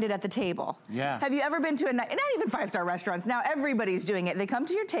they grind it at the table. Have you ever been to not even 5-star restaurants, now everybody's doing it. They come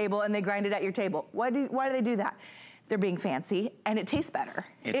to your table and they grind it at your table. Why do they do that? They're being fancy, and it tastes better.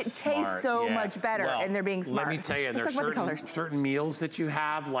 It tastes so much better, and they're being smart. Let me tell you, there's certain meals that you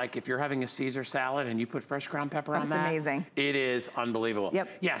have, like if you're having a Caesar salad and you put fresh ground pepper on that. That's amazing. It is unbelievable.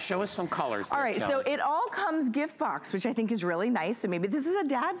 Yeah, show us some colors. All right, so it all comes gift box, which I think is really nice. So maybe this is a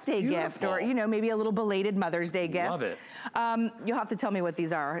Dad's Day gift, or maybe a little belated Mother's Day gift. Love it. You'll have to tell me what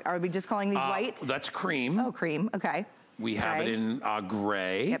these are. Are we just calling these white? That's cream. Oh, cream, okay. We have it in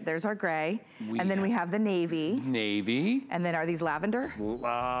gray. Yep, there's our gray. And then we have the navy. Navy. And then are these lavender?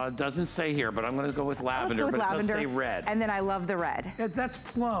 Doesn't say here, but I'm going to go with lavender, but it does say red. And then I love the red. That's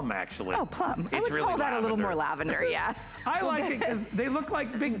plum, actually. Oh, plum. It's I would call that a little more lavender, yeah. I like it because they look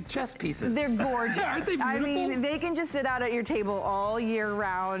like big chess pieces. They're gorgeous. Aren't they beautiful? I mean, they can just sit out at your table all year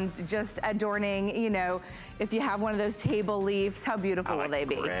round, just adorning, if you have one of those table leaves, how beautiful will they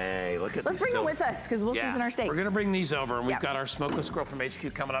be? Gray. Look at this. Let's bring them with us because we'll season our steaks. We're going to bring these over, and we've got our smokeless grill from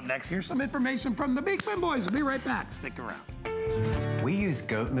HQ coming up next. Here's some information from the Beekman boys. We'll be right back. Stick around. We use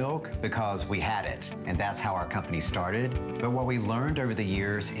goat milk because we had it, and that's how our company started. But what we learned over the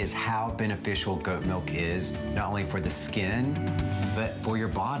years is how beneficial goat milk is, not only for the skin, but for your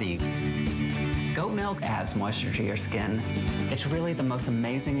body. Goat milk adds moisture to your skin. It's really the most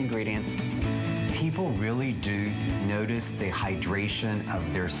amazing ingredient. people really do notice the hydration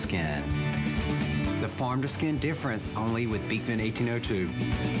of their skin. The farm to skin difference only with Beekman 1802.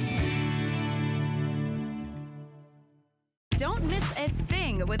 Don't miss a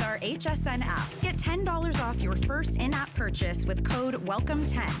thing with our HSN app. Get $10 off your first in-app purchase with code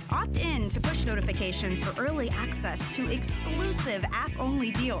WELCOME10. Opt in to push notifications for early access to exclusive app-only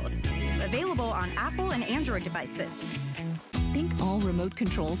deals. Available on Apple and Android devices. Think all remote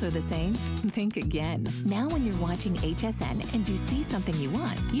controls are the same? Think again. Now when you're watching HSN and you see something you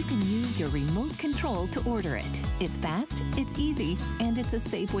want, you can use your remote control to order it. It's fast, it's easy, and it's a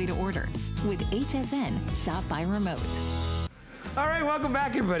safe way to order. With HSN, shop by remote. All right, welcome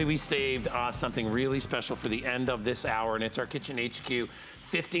back, everybody. We saved something really special for the end of this hour, and it's our Kitchen HQ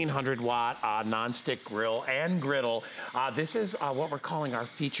 1500 watt non-stick grill and griddle. This is what we're calling our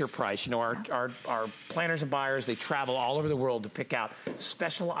feature price. You know, our planners and buyers, they travel all over the world to pick out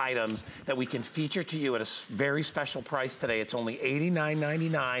special items that we can feature to you at a very special price today. It's only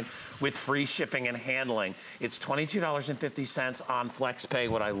 $89.99 with free shipping and handling. It's $22.50 on FlexPay.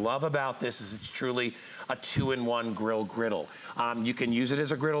 What I love about this is it's truly a two-in-one griddle. You can use it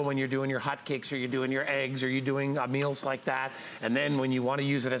as a griddle when you're doing your hotcakes or you're doing your eggs or you're doing meals like that. And then when you want to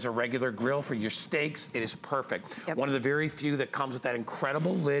use it as a regular grill for your steaks, it is perfect. Yep. One of the very few that comes with that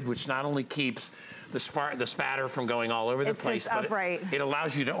incredible lid, which not only keeps the spatter from going all over the place, but it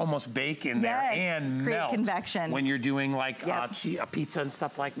allows you to almost bake in there and melt convection when you're doing like a pizza and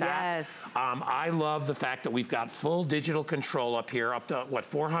stuff like that. Yes. I love the fact that we've got full digital control up here, up to what,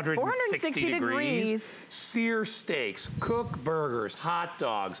 460 degrees. Sear steaks, cook burgers, hot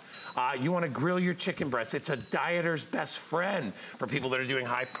dogs. You want to grill your chicken breasts. It's a dieter's best friend for people that are doing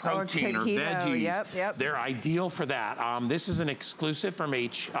high protein or veggies. Yep. They're ideal for that. This is an exclusive from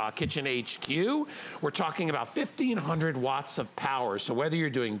Kitchen HQ. We're talking about 1,500 watts of power. So whether you're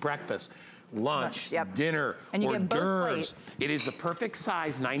doing breakfast, lunch, dinner, and you hors get both d'oeuvres, plates. it is the perfect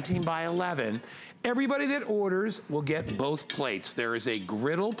size, 19 by 11. Everybody that orders will get both plates. There is a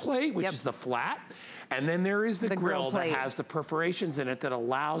griddle plate, which is the flat, and then there is the grill that has the perforations in it that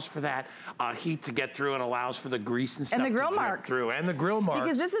allows for that heat to get through and allows for the grease and stuff and the grill to drip marks. through. And the grill marks.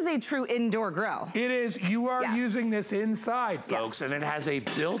 Because this is a true indoor grill. It is. You are using this inside, folks, and it has a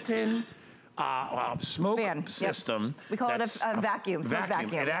built-in smoke system. We call it a vacuum.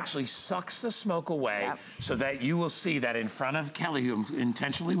 It actually sucks the smoke away so that you will see that in front of Kelly, who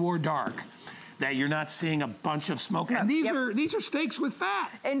intentionally wore dark, that you're not seeing a bunch of smoke. And these are steaks with fat.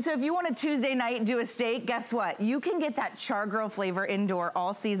 And so if you want a Tuesday night do a steak, guess what? You can get that char grill flavor indoor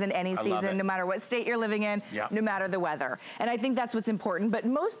all season, any season, no matter what state you're living in, no matter the weather. And I think that's what's important. But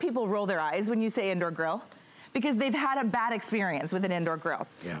most people roll their eyes when you say indoor grill, because they've had a bad experience with an indoor grill.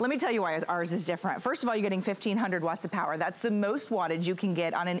 Let me tell you why ours is different. First of all, you're getting 1,500 watts of power. That's the most wattage you can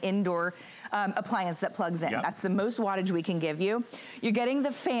get on an indoor appliance that plugs in. That's the most wattage we can give you. You're getting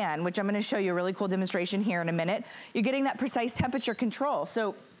the fan, which I'm gonna show you a really cool demonstration here in a minute. You're getting that precise temperature control.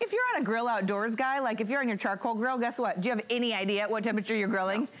 So if you're on a grill outdoors guy, like if you're on your charcoal grill, guess what? Do you have any idea what temperature you're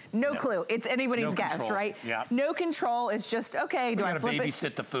grilling? No clue. It's anybody's guess, right? No control. It's just, okay, do I flip it? You gotta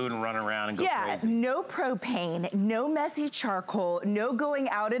babysit the food and run around and go crazy. No propane, no messy charcoal, no going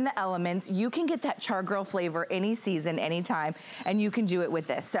out in the elements. You can get that char grill flavor any season, anytime, and you can do it with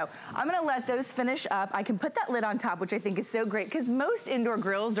this. So I'm gonna let those finish up. I can put that lid on top, which I think is so great, because most indoor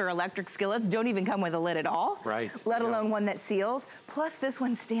grills or electric skillets don't even come with a lid at all. Let alone one that seals. Plus this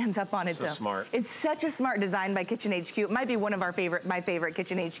one stands up on its own. Smart. It's such a smart design by Kitchen HQ. It might be one of my favorite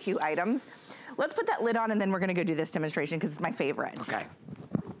Kitchen HQ items. Let's put that lid on and then we're gonna go do this demonstration because it's my favorite. Okay.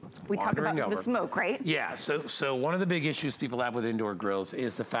 We talk about the smoke, right? Yeah, so one of the big issues people have with indoor grills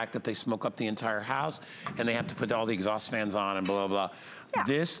is the fact that they smoke up the entire house and they have to put all the exhaust fans on and blah, blah, blah.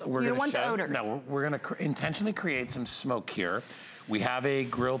 This, we're gonna show, no, we're gonna intentionally create some smoke here. We have a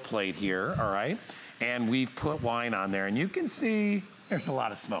grill plate here, all right? And we've put wine on there and you can see there's a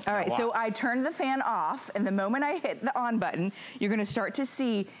lot of smoke. All right, so I turned the fan off, and the moment I hit the on button, you're gonna start to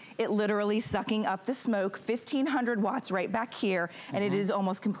see it literally sucking up the smoke, 1,500 watts right back here, and it is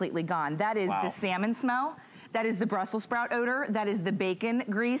almost completely gone. That is the salmon smell. That is the Brussels sprout odor. That is the bacon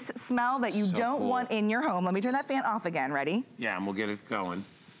grease smell that you don't want in your home. Let me turn that fan off again, ready? Yeah, and we'll get it going.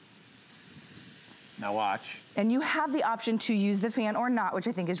 Now watch. And you have the option to use the fan or not, which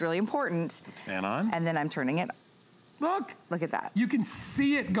I think is really important. Put the fan on. And then I'm turning it. Look at that. You can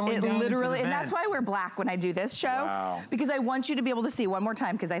see it going down literally, into the and that's why we're black when I do this show, because I want you to be able to see one more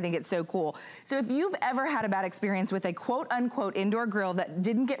time because I think it's so cool. So if you've ever had a bad experience with a quote unquote indoor grill that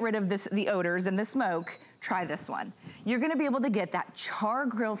didn't get rid of the odors and the smoke, try this one. You're gonna be able to get that char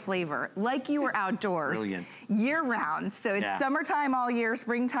grill flavor like you were outdoors year round. So it's summertime all year,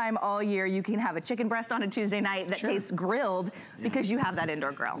 springtime all year. You can have a chicken breast on a Tuesday night that tastes grilled because you have that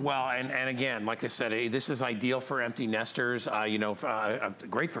indoor grill. Well, and again, like I said, this is ideal for empty nesters, you know,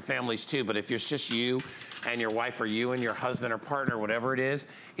 great for families too, but if it's just you and your wife or you and your husband or partner, whatever it is,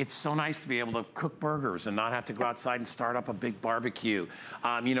 it's so nice to be able to cook burgers and not have to go outside and start up a big barbecue.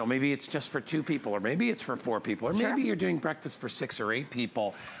 You know, maybe it's just for 2 people, or maybe it's for 4 people, or maybe you're doing breakfast for 6 or 8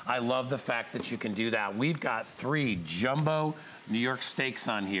 people. I love the fact that you can do that. We've got 3 jumbo New York steaks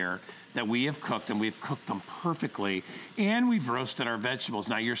on here that we have cooked, and we've cooked them perfectly, and we've roasted our vegetables.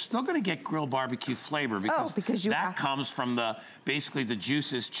 Now, you're still gonna get grilled barbecue flavor because that comes from basically the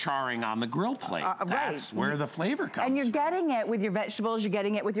juices charring on the grill plate. That's where the flavor comes And you're getting it with your vegetables, you're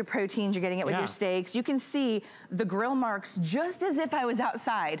getting it with your proteins, you're getting it with your steaks. You can see the grill marks just as if I was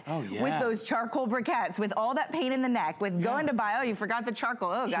outside with those charcoal briquettes, with all that pain in the neck, with going to buy, oh, you forgot the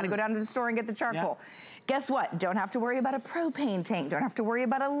charcoal, oh, gotta go down to the store and get the charcoal. Guess what? Don't have to worry about a propane tank. Don't have to worry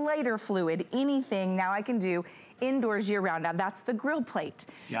about a lighter fluid. Anything now I can do indoors year round. Now that's the grill plate.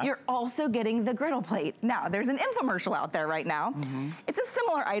 You're also getting the griddle plate. Now there's an infomercial out there right now. It's a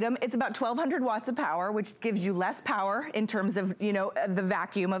similar item. It's about 1,200 watts of power, which gives you less power in terms of, you know, the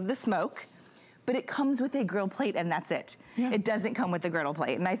vacuum of the smoke. But it comes with a grill plate and that's it. It doesn't come with the griddle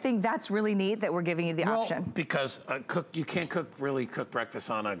plate. And I think that's really neat that we're giving you the option. Because you can't really cook breakfast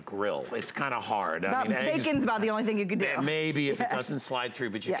on a grill. It's kind of hard. I mean, bacon's about the only thing you could do. Maybe if it doesn't slide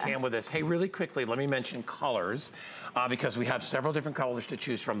through, but you can with this. Hey, really quickly, let me mention colors because we have several different colors to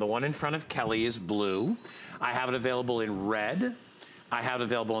choose from. The one in front of Kelly is blue. I have it available in red. I have it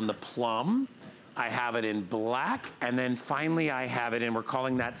available in the plum. I have it in black, and then finally I have it in, we're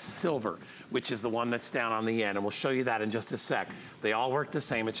calling that silver, which is the one that's down on the end, and we'll show you that in just a sec. They all work the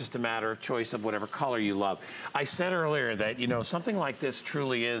same, it's just a matter of choice of whatever color you love. I said earlier that, you know, something like this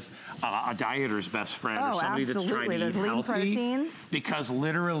truly is a dieter's best friend, or somebody that's trying to eat healthy. Proteins. Because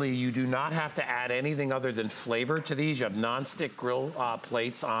literally you do not have to add anything other than flavor to these. You have non-stick grill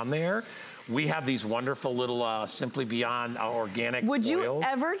plates on there. We have these wonderful little Simply Beyond organic Would oils. you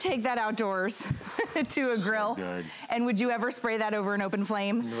ever take that outdoors to a grill? Good. And would you ever spray that over an open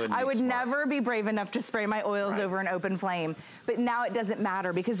flame? I would never be brave enough to spray my oils over an open flame. But now it doesn't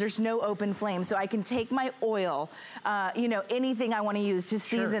matter because there's no open flame. So I can take my oil, you know, anything I want to use to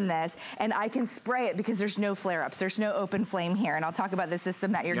season this, and I can spray it because there's no flare-ups. There's no open flame here. And I'll talk about the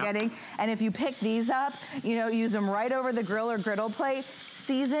system that you're getting. And if you pick these up, you know, use them right over the grill or griddle plate.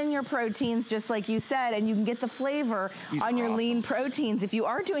 Season your proteins just like you said, and you can get the flavor on your lean proteins. If you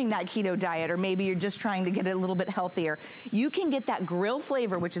are doing that keto diet, or maybe you're just trying to get it a little bit healthier, you can get that grill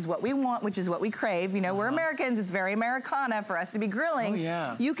flavor, which is what we want, which is what we crave. You know, we're Americans, it's very Americana for us to be grilling.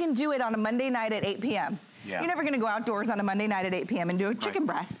 You can do it on a Monday night at 8 p.m. You're never gonna go outdoors on a Monday night at 8 p.m. and do a chicken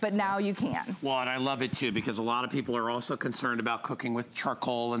breast, but now you can. Well, and I love it too, because a lot of people are also concerned about cooking with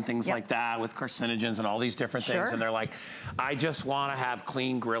charcoal and things like that, with carcinogens and all these different things, and they're like, I just wanna have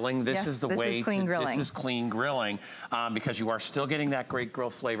clean grilling. This is the way. This is clean grilling, because you are still getting that great grill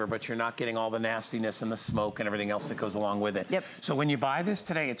flavor, but you're not getting all the nastiness and the smoke and everything else that goes along with it. So when you buy this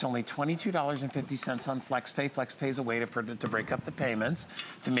today, it's only $22.50 on FlexPay. FlexPay is a way to break up the payments,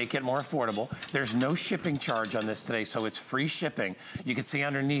 to make it more affordable. There's no shipping charge on this today, so it's free shipping. You can see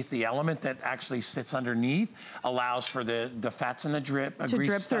underneath, the element that actually sits underneath allows for the fats and the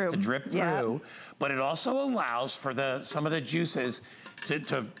grease stuff to drip through, but it also allows for some of the juices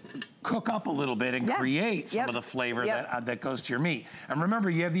to cook up a little bit and create some of the flavor that goes to your meat. And remember,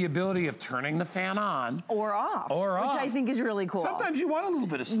 you have the ability of turning the fan on or off, which I think is really cool. Sometimes you want a little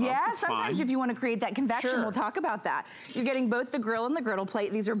bit of smoke. Sometimes if you want to create that convection, we'll talk about that. You're getting both the grill and the griddle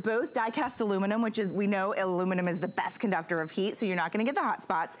plate. These are both die-cast aluminum, which is, we know aluminum is the best conductor of heat, so you're not going to get the hot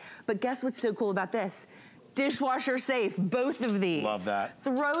spots. But guess what's so cool about this? Dishwasher safe, both of these. Love that.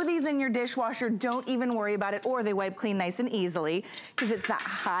 Throw these in your dishwasher, don't even worry about it, or they wipe clean nice and easily, because it's that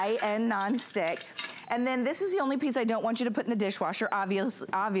high-end non-stick. And then this is the only piece I don't want you to put in the dishwasher.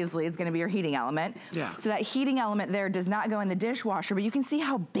 Obviously, it's gonna be your heating element. So that heating element there does not go in the dishwasher, but you can see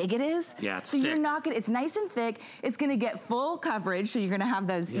how big it is. It's thick. You're not gonna, it's nice and thick. It's gonna get full coverage, so you're gonna have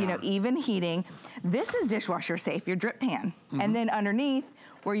those, you know, even heating. This is dishwasher safe, your drip pan. And then underneath,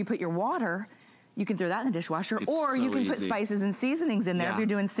 where you put your water, You can throw that in the dishwasher, It's or so you can put easy. spices and seasonings in there. Yeah. If you're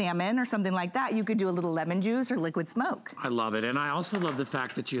doing salmon or something like that, you could do a little lemon juice or liquid smoke. I love it. And I also love the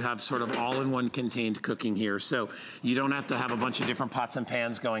fact that you have sort of all-in-one contained cooking here. So you don't have to have a bunch of different pots and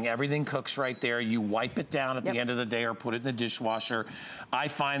pans going. Everything cooks right there. You wipe it down at the end of the day or put it in the dishwasher. I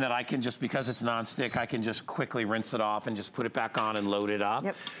find that I can just, because it's nonstick, I can just quickly rinse it off and just put it back on and load it up.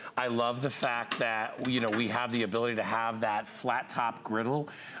 I love the fact that, you know, we have the ability to have that flat top griddle,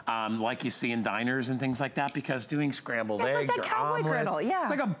 like you see in diners and things like that, because doing scrambled eggs or omelets, griddle, it's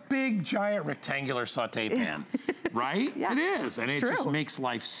like a big, giant, rectangular saute pan, right? It is, and it just makes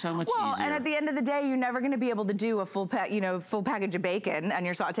life so much easier. Well, and at the end of the day, you're never going to be able to do a full package of bacon on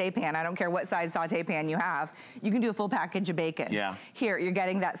your saute pan. I don't care what size saute pan you have. You can do a full package of bacon. Yeah. Here, you're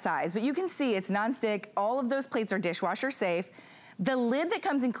getting that size. But you can see it's nonstick. All of those plates are dishwasher safe. The lid that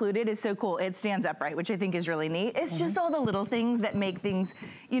comes included is so cool. It stands upright, which I think is really neat. It's just all the little things that make things,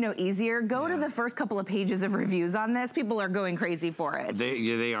 you know, easier. Go to the first couple of pages of reviews on this. People are going crazy for it.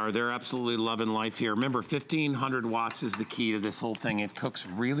 They are. They're absolutely loving life here. Remember, 1,500 watts is the key to this whole thing. It cooks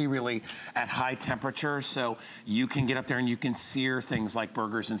really, really at high temperature, so you can get up there and you can sear things like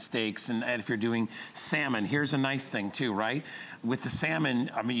burgers and steaks. And if you're doing salmon, here's a nice thing too, right? With the salmon,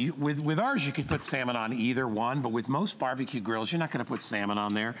 I mean, with ours, you could put salmon on either one, but with most barbecue grills, you're not going to put salmon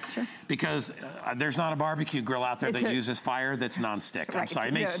on there because there's not a barbecue grill out there that uses fire that's nonstick. I'm sorry,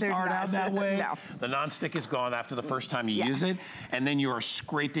 it may start out that way. The nonstick is gone after the first time you use it, and then you are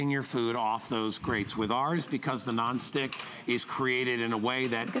scraping your food off those grates. With ours, because the nonstick is created in a way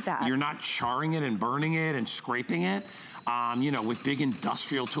that you're not charring it and burning it and scraping it. You know, with big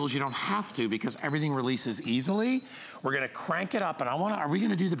industrial tools, you don't have to because everything releases easily. We're gonna crank it up, and are we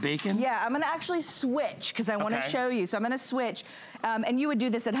gonna do the bacon? Yeah, I'm gonna actually switch because I wanna show you. So I'm gonna switch, and you would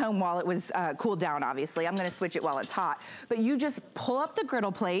do this at home while it was cooled down, obviously. I'm gonna switch it while it's hot. But you just pull up the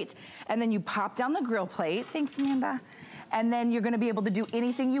griddle plate, and then you pop down the grill plate. Thanks, Amanda. And then you're gonna be able to do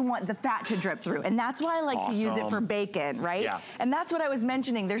anything you want the fat to drip through. And that's why I like to use it for bacon, right? Yeah. And that's what I was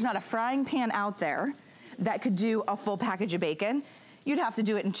mentioning. There's not a frying pan out there that could do a full package of bacon. You'd have to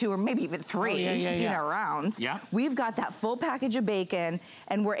do it in 2 or maybe even 3 rounds. Yeah. We've got that full package of bacon,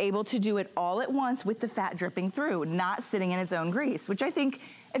 and we're able to do it all at once with the fat dripping through, not sitting in its own grease, which I think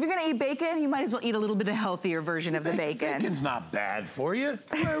if you're gonna eat bacon, you might as well eat a little bit of healthier version of the bacon. Bacon's not bad for you.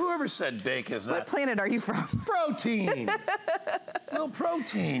 Whoever said bacon's not. What planet are you from? Protein. Well,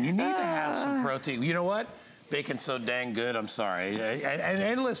 protein. You need to have some protein. You know what? Bacon's so dang good, I'm sorry.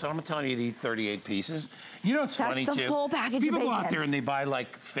 And listen, I'm telling you to eat 38 pieces. You know what's funny too? That's the full package of bacon. People go out there and they buy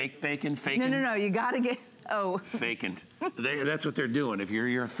like fake bacon, No, you gotta get, faking. That's what they're doing. If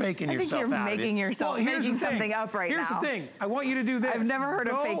you're faking yourself out. I think you're making yourself, making something up right now. Here's the thing. I want you to do this. I've never heard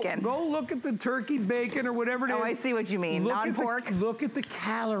of faking. Go look at the turkey bacon or whatever it is. Oh, I see what you mean. Non-pork. Look at the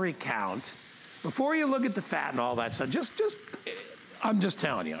calorie count before you look at the fat and all that stuff. I'm just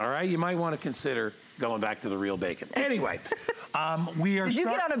telling you, all right? You might want to consider going back to the real bacon. Anyway, we are. Did you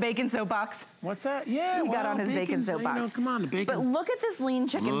get on a bacon soapbox? What's that? Yeah, he got on his bacon soapbox. You know, come on, the bacon. But look at this lean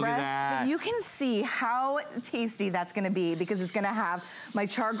chicken breast. You can see how tasty that's going to be because it's going to have my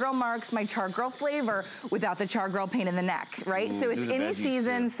char grill marks, my char grill flavor without the char grill pain in the neck, right? So it's any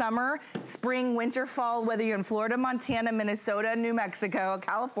season, summer, spring, winter, fall, whether you're in Florida, Montana, Minnesota, New Mexico,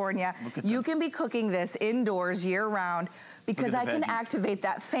 California, you can be cooking this indoors year round because I can activate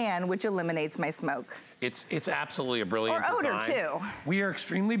that fan, which eliminates my smoke. It's absolutely a brilliant design. Or odor too. We are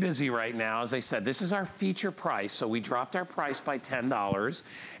extremely busy right now. As I said, this is our feature price, so we dropped our price by $10,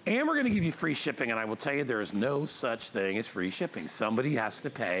 and we're gonna give you free shipping, and I will tell you there is no such thing as free shipping. Somebody has to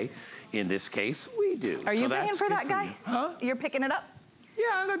pay. In this case, we do. Are you paying for that guy? Huh? You're picking it up? Yeah,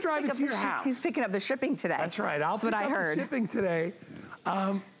 I'm gonna drive it to your house. He's picking up the shipping today. That's right, That's what I heard. The shipping today.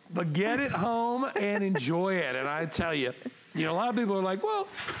 But get it home and enjoy it. And I tell you, a lot of people are like, well,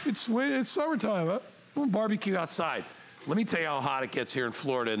 it's summertime, huh? We'll barbecue outside. Let me tell you how hot it gets here in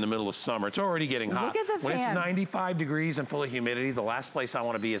Florida in the middle of summer. It's already getting hot. Look at the fan. When it's 95 degrees and full of humidity, the last place I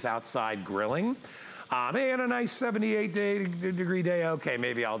want to be is outside grilling. Hey, on a nice 78-degree day, okay,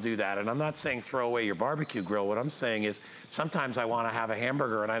 maybe I'll do that. And I'm not saying throw away your barbecue grill. What I'm saying is sometimes I want to have a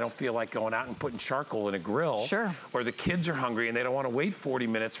hamburger and I don't feel like going out and putting charcoal in a grill. Sure. Or the kids are hungry and they don't want to wait 40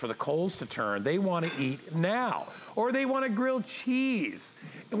 minutes for the coals to turn. They want to eat now. Or they want a grilled cheese.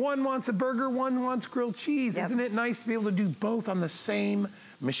 One wants a burger, one wants grilled cheese. Isn't it nice to be able to do both on the same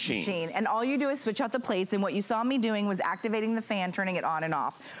machine? And all you do is switch out the plates, and what you saw me doing was activating the fan, turning it on and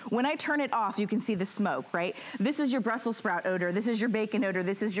off. When I turn it off, you can see the smoke, right? This is your Brussels sprout odor, this is your bacon odor,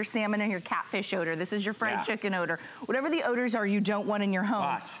 this is your salmon and your catfish odor, this is your fried chicken odor. Whatever the odors are you don't want in your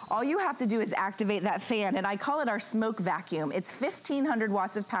home, all you have to do is activate that fan, and I call it our smoke vacuum. It's 1,500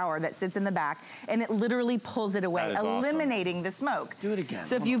 watts of power that sits in the back, and it literally pulls it away, eliminating the smoke. Do it again.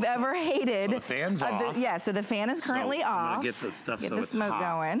 So if you've ever hated... So the fan's off. So the fan is currently off. I'm gonna get the stuff so it's smoke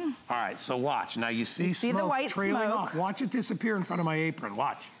hot. Going. All right, so watch. Now you see smoke the white trailing smoke. off. Watch it disappear in front of my apron.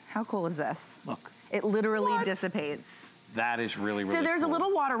 Watch. How cool is this? Look. It literally dissipates. That is really, really So there's cool. a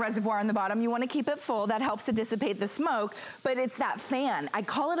little water reservoir on the bottom. You want to keep it full. That helps to dissipate the smoke, but it's that fan. I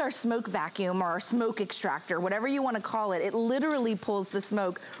call it our smoke vacuum or our smoke extractor, whatever you want to call it. It literally pulls the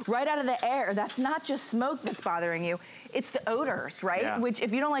smoke right out of the air. That's not just smoke that's bothering you. It's the odors, right? Yeah. Which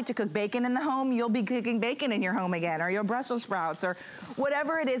if you don't like to cook bacon in the home, you'll be cooking bacon in your home again, or your Brussels sprouts, or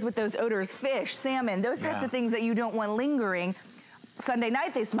whatever it is with those odors, fish, salmon, those types of things that you don't want lingering. Sunday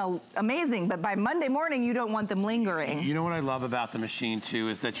night, they smell amazing, but by Monday morning, you don't want them lingering. You know what I love about the machine, too,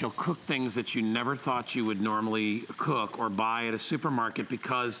 is that you'll cook things that you never thought you would normally cook or buy at a supermarket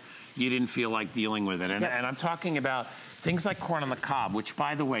because you didn't feel like dealing with it. And I'm talking about things like corn on the cob, which,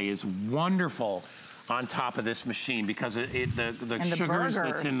 by the way, is wonderful on top of this machine because the sugars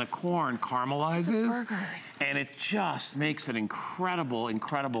that's in the corn caramelizes and it just makes an incredible,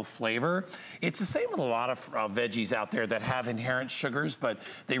 incredible flavor. It's the same with a lot of veggies out there that have inherent sugars, but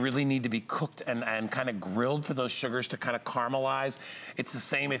they really need to be cooked and kind of grilled for those sugars to kind of caramelize. It's the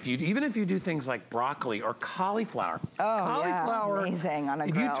same even if you do things like broccoli or cauliflower. Oh, cauliflower, amazing on a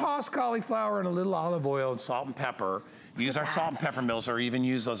grill. If you toss cauliflower in a little olive oil and salt and pepper, use our salt and pepper mills, or even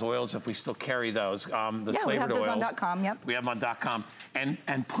use those oils if we still carry those, the flavored oils. We have those on .com, We have them on .com.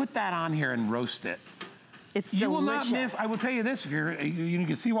 And put that on here and roast it. It's you delicious. will not miss, I will tell you this, if you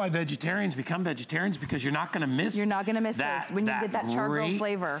can see why vegetarians become vegetarians, because you're not gonna miss You're not gonna miss this when you get that char grill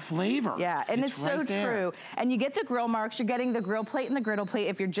flavor. Yeah, and it's so true. And you get the grill marks, you're getting the grill plate and the griddle plate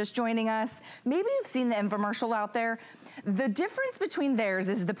if you're just joining us. Maybe you've seen the infomercial out there. The difference between theirs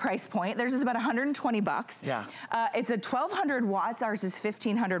is the price point. Theirs is about 120 bucks. Yeah. It's a 1,200 watts, ours is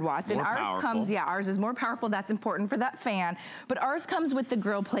 1,500 watts. More and ours powerful. comes, ours is more powerful. That's important for that fan. But ours comes with the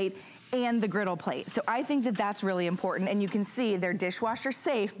grill plate and the griddle plate. So I think that that's really important. And you can see they're dishwasher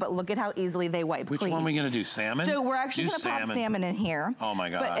safe, but look at how easily they wipe clean. Which one are we gonna do, salmon? So we're actually gonna pop salmon in here. Oh my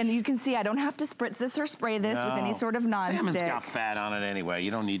gosh. And you can see I don't have to spritz this or spray this with any sort of nonstick. Salmon's got fat on it anyway.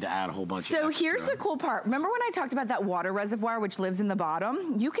 You don't need to add a whole bunch of extra. So here's the cool part. Remember when I talked about that water reservoir which lives in the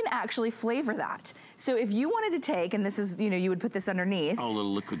bottom? You can actually flavor that. So if you wanted to take, and this is, you would put this underneath. Oh, a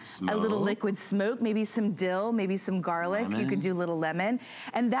little liquid smoke. A little liquid smoke, maybe some dill, maybe some garlic. You could do a little lemon.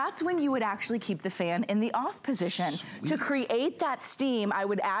 And that's when you would actually keep the fan in the off position. Sweet. To create that steam, I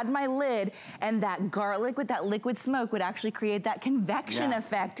would add my lid, and that garlic with that liquid smoke would actually create that convection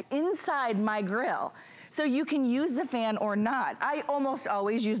effect inside my grill. So you can use the fan or not. I almost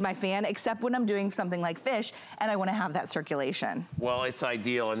always use my fan, except when I'm doing something like fish and I want to have that circulation. Well, it's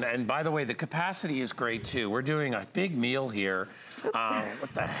ideal. And by the way, the capacity is great too. We're doing a big meal here.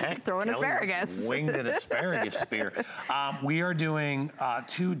 What the heck? Throwing asparagus. Winged an asparagus spear. We are doing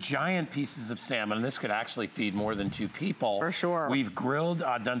 2 giant pieces of salmon, and this could actually feed more than 2 people. For sure. We've grilled,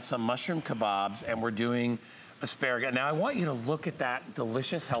 done some mushroom kebabs, and we're doing asparagus. Now I want you to look at that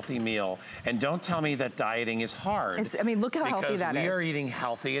delicious, healthy meal, and don't tell me that dieting is hard. I mean, look how healthy that is. Because we are eating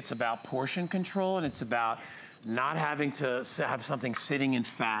healthy. It's about portion control, and it's about not having to have something sitting in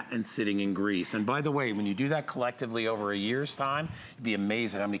fat and sitting in grease. And by the way, when you do that collectively over a year's time, you'd be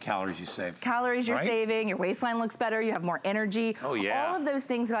amazed at how many calories you save. Calories you're saving, your waistline looks better, you have more energy. Oh yeah. All of those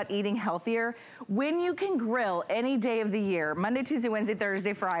things about eating healthier. When you can grill any day of the year, Monday, Tuesday, Wednesday,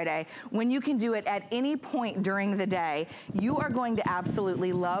 Thursday, Friday, when you can do it at any point during the day, you are going to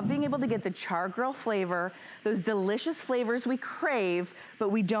absolutely love being able to get the char grill flavor, those delicious flavors we crave, but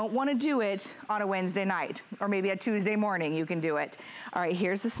we don't want to do it on a Wednesday night, or maybe a Tuesday morning you can do it. All right,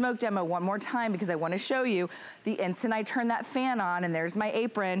 here's the smoke demo one more time because I want to show you the instant I turn that fan on, and there's my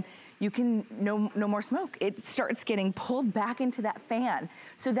apron, you can, no more smoke. It starts getting pulled back into that fan.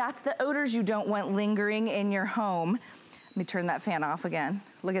 So that's the odors you don't want lingering in your home. Let me turn that fan off again.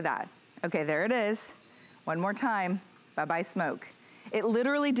 Look at that. Okay, there it is. One more time, bye-bye smoke. It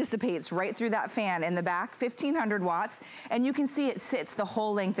literally dissipates right through that fan in the back, 1,500 watts, and you can see it sits the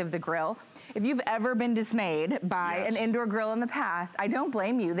whole length of the grill. If you've ever been dismayed by an indoor grill in the past, I don't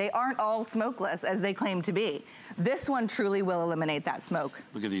blame you. They aren't all smokeless as they claim to be. This one truly will eliminate that smoke.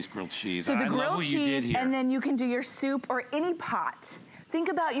 Look at these grilled cheese. So the grilled cheese, and then you can do your soup or any pot. Think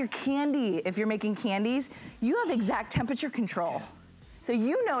about your candy. If you're making candies, you have exact temperature control. So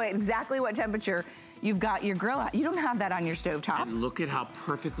you know exactly what temperature you've got your grill at. You don't have that on your stovetop. And look at how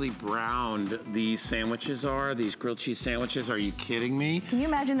perfectly browned these sandwiches are, these grilled cheese sandwiches. Are you kidding me? Can you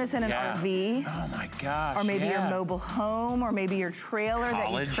imagine this in an RV? Oh my gosh, or maybe your mobile home, or maybe your trailer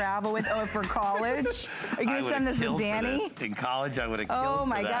that you travel with, for college. Are you gonna send this with Danny? In college, I would have killed Oh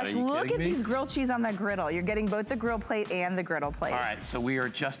my for that. gosh, look at these grilled cheese on that griddle. You're getting both the grill plate and the griddle plate. All right, so we are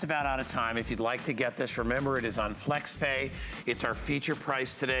just about out of time. If you'd like to get this, remember it is on FlexPay. It's our feature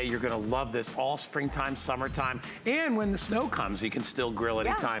price today. You're gonna love this all springtime, summertime. And when the snow comes, you can still grill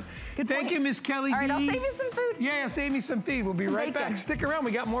anytime. Good Thank you, Miss Kelly. All right, I'll save you some food. Yeah, save me some feed. We'll be right back. Stick around.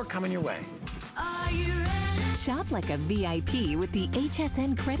 We got more coming your way. Are you ready? Shop like a VIP with the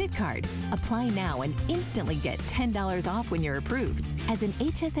HSN credit card. Apply now and instantly get $10 off when you're approved. As an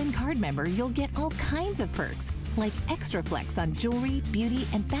HSN card member, you'll get all kinds of perks, like extra flex on jewelry, beauty,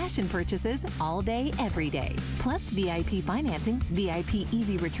 and fashion purchases all day, every day. Plus VIP financing, VIP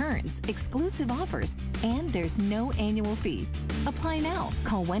easy returns, exclusive offers, and there's no annual fee. Apply now.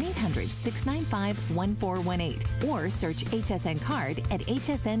 Call 1-800-695-1418 or search HSN card at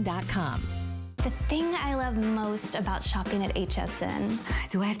hsn.com. The thing I love most about shopping at HSN.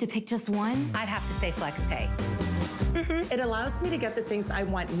 Do I have to pick just one? I'd have to say FlexPay. It allows me to get the things I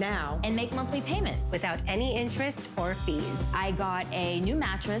want now and make monthly payments without any interest or fees. I got a new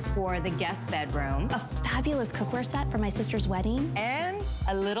mattress for the guest bedroom, a fabulous cookware set for my sister's wedding, and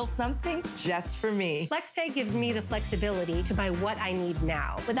a little something just for me. FlexPay gives me the flexibility to buy what I need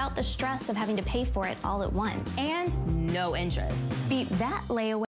now without the stress of having to pay for it all at once. And no interest. Beat that layaway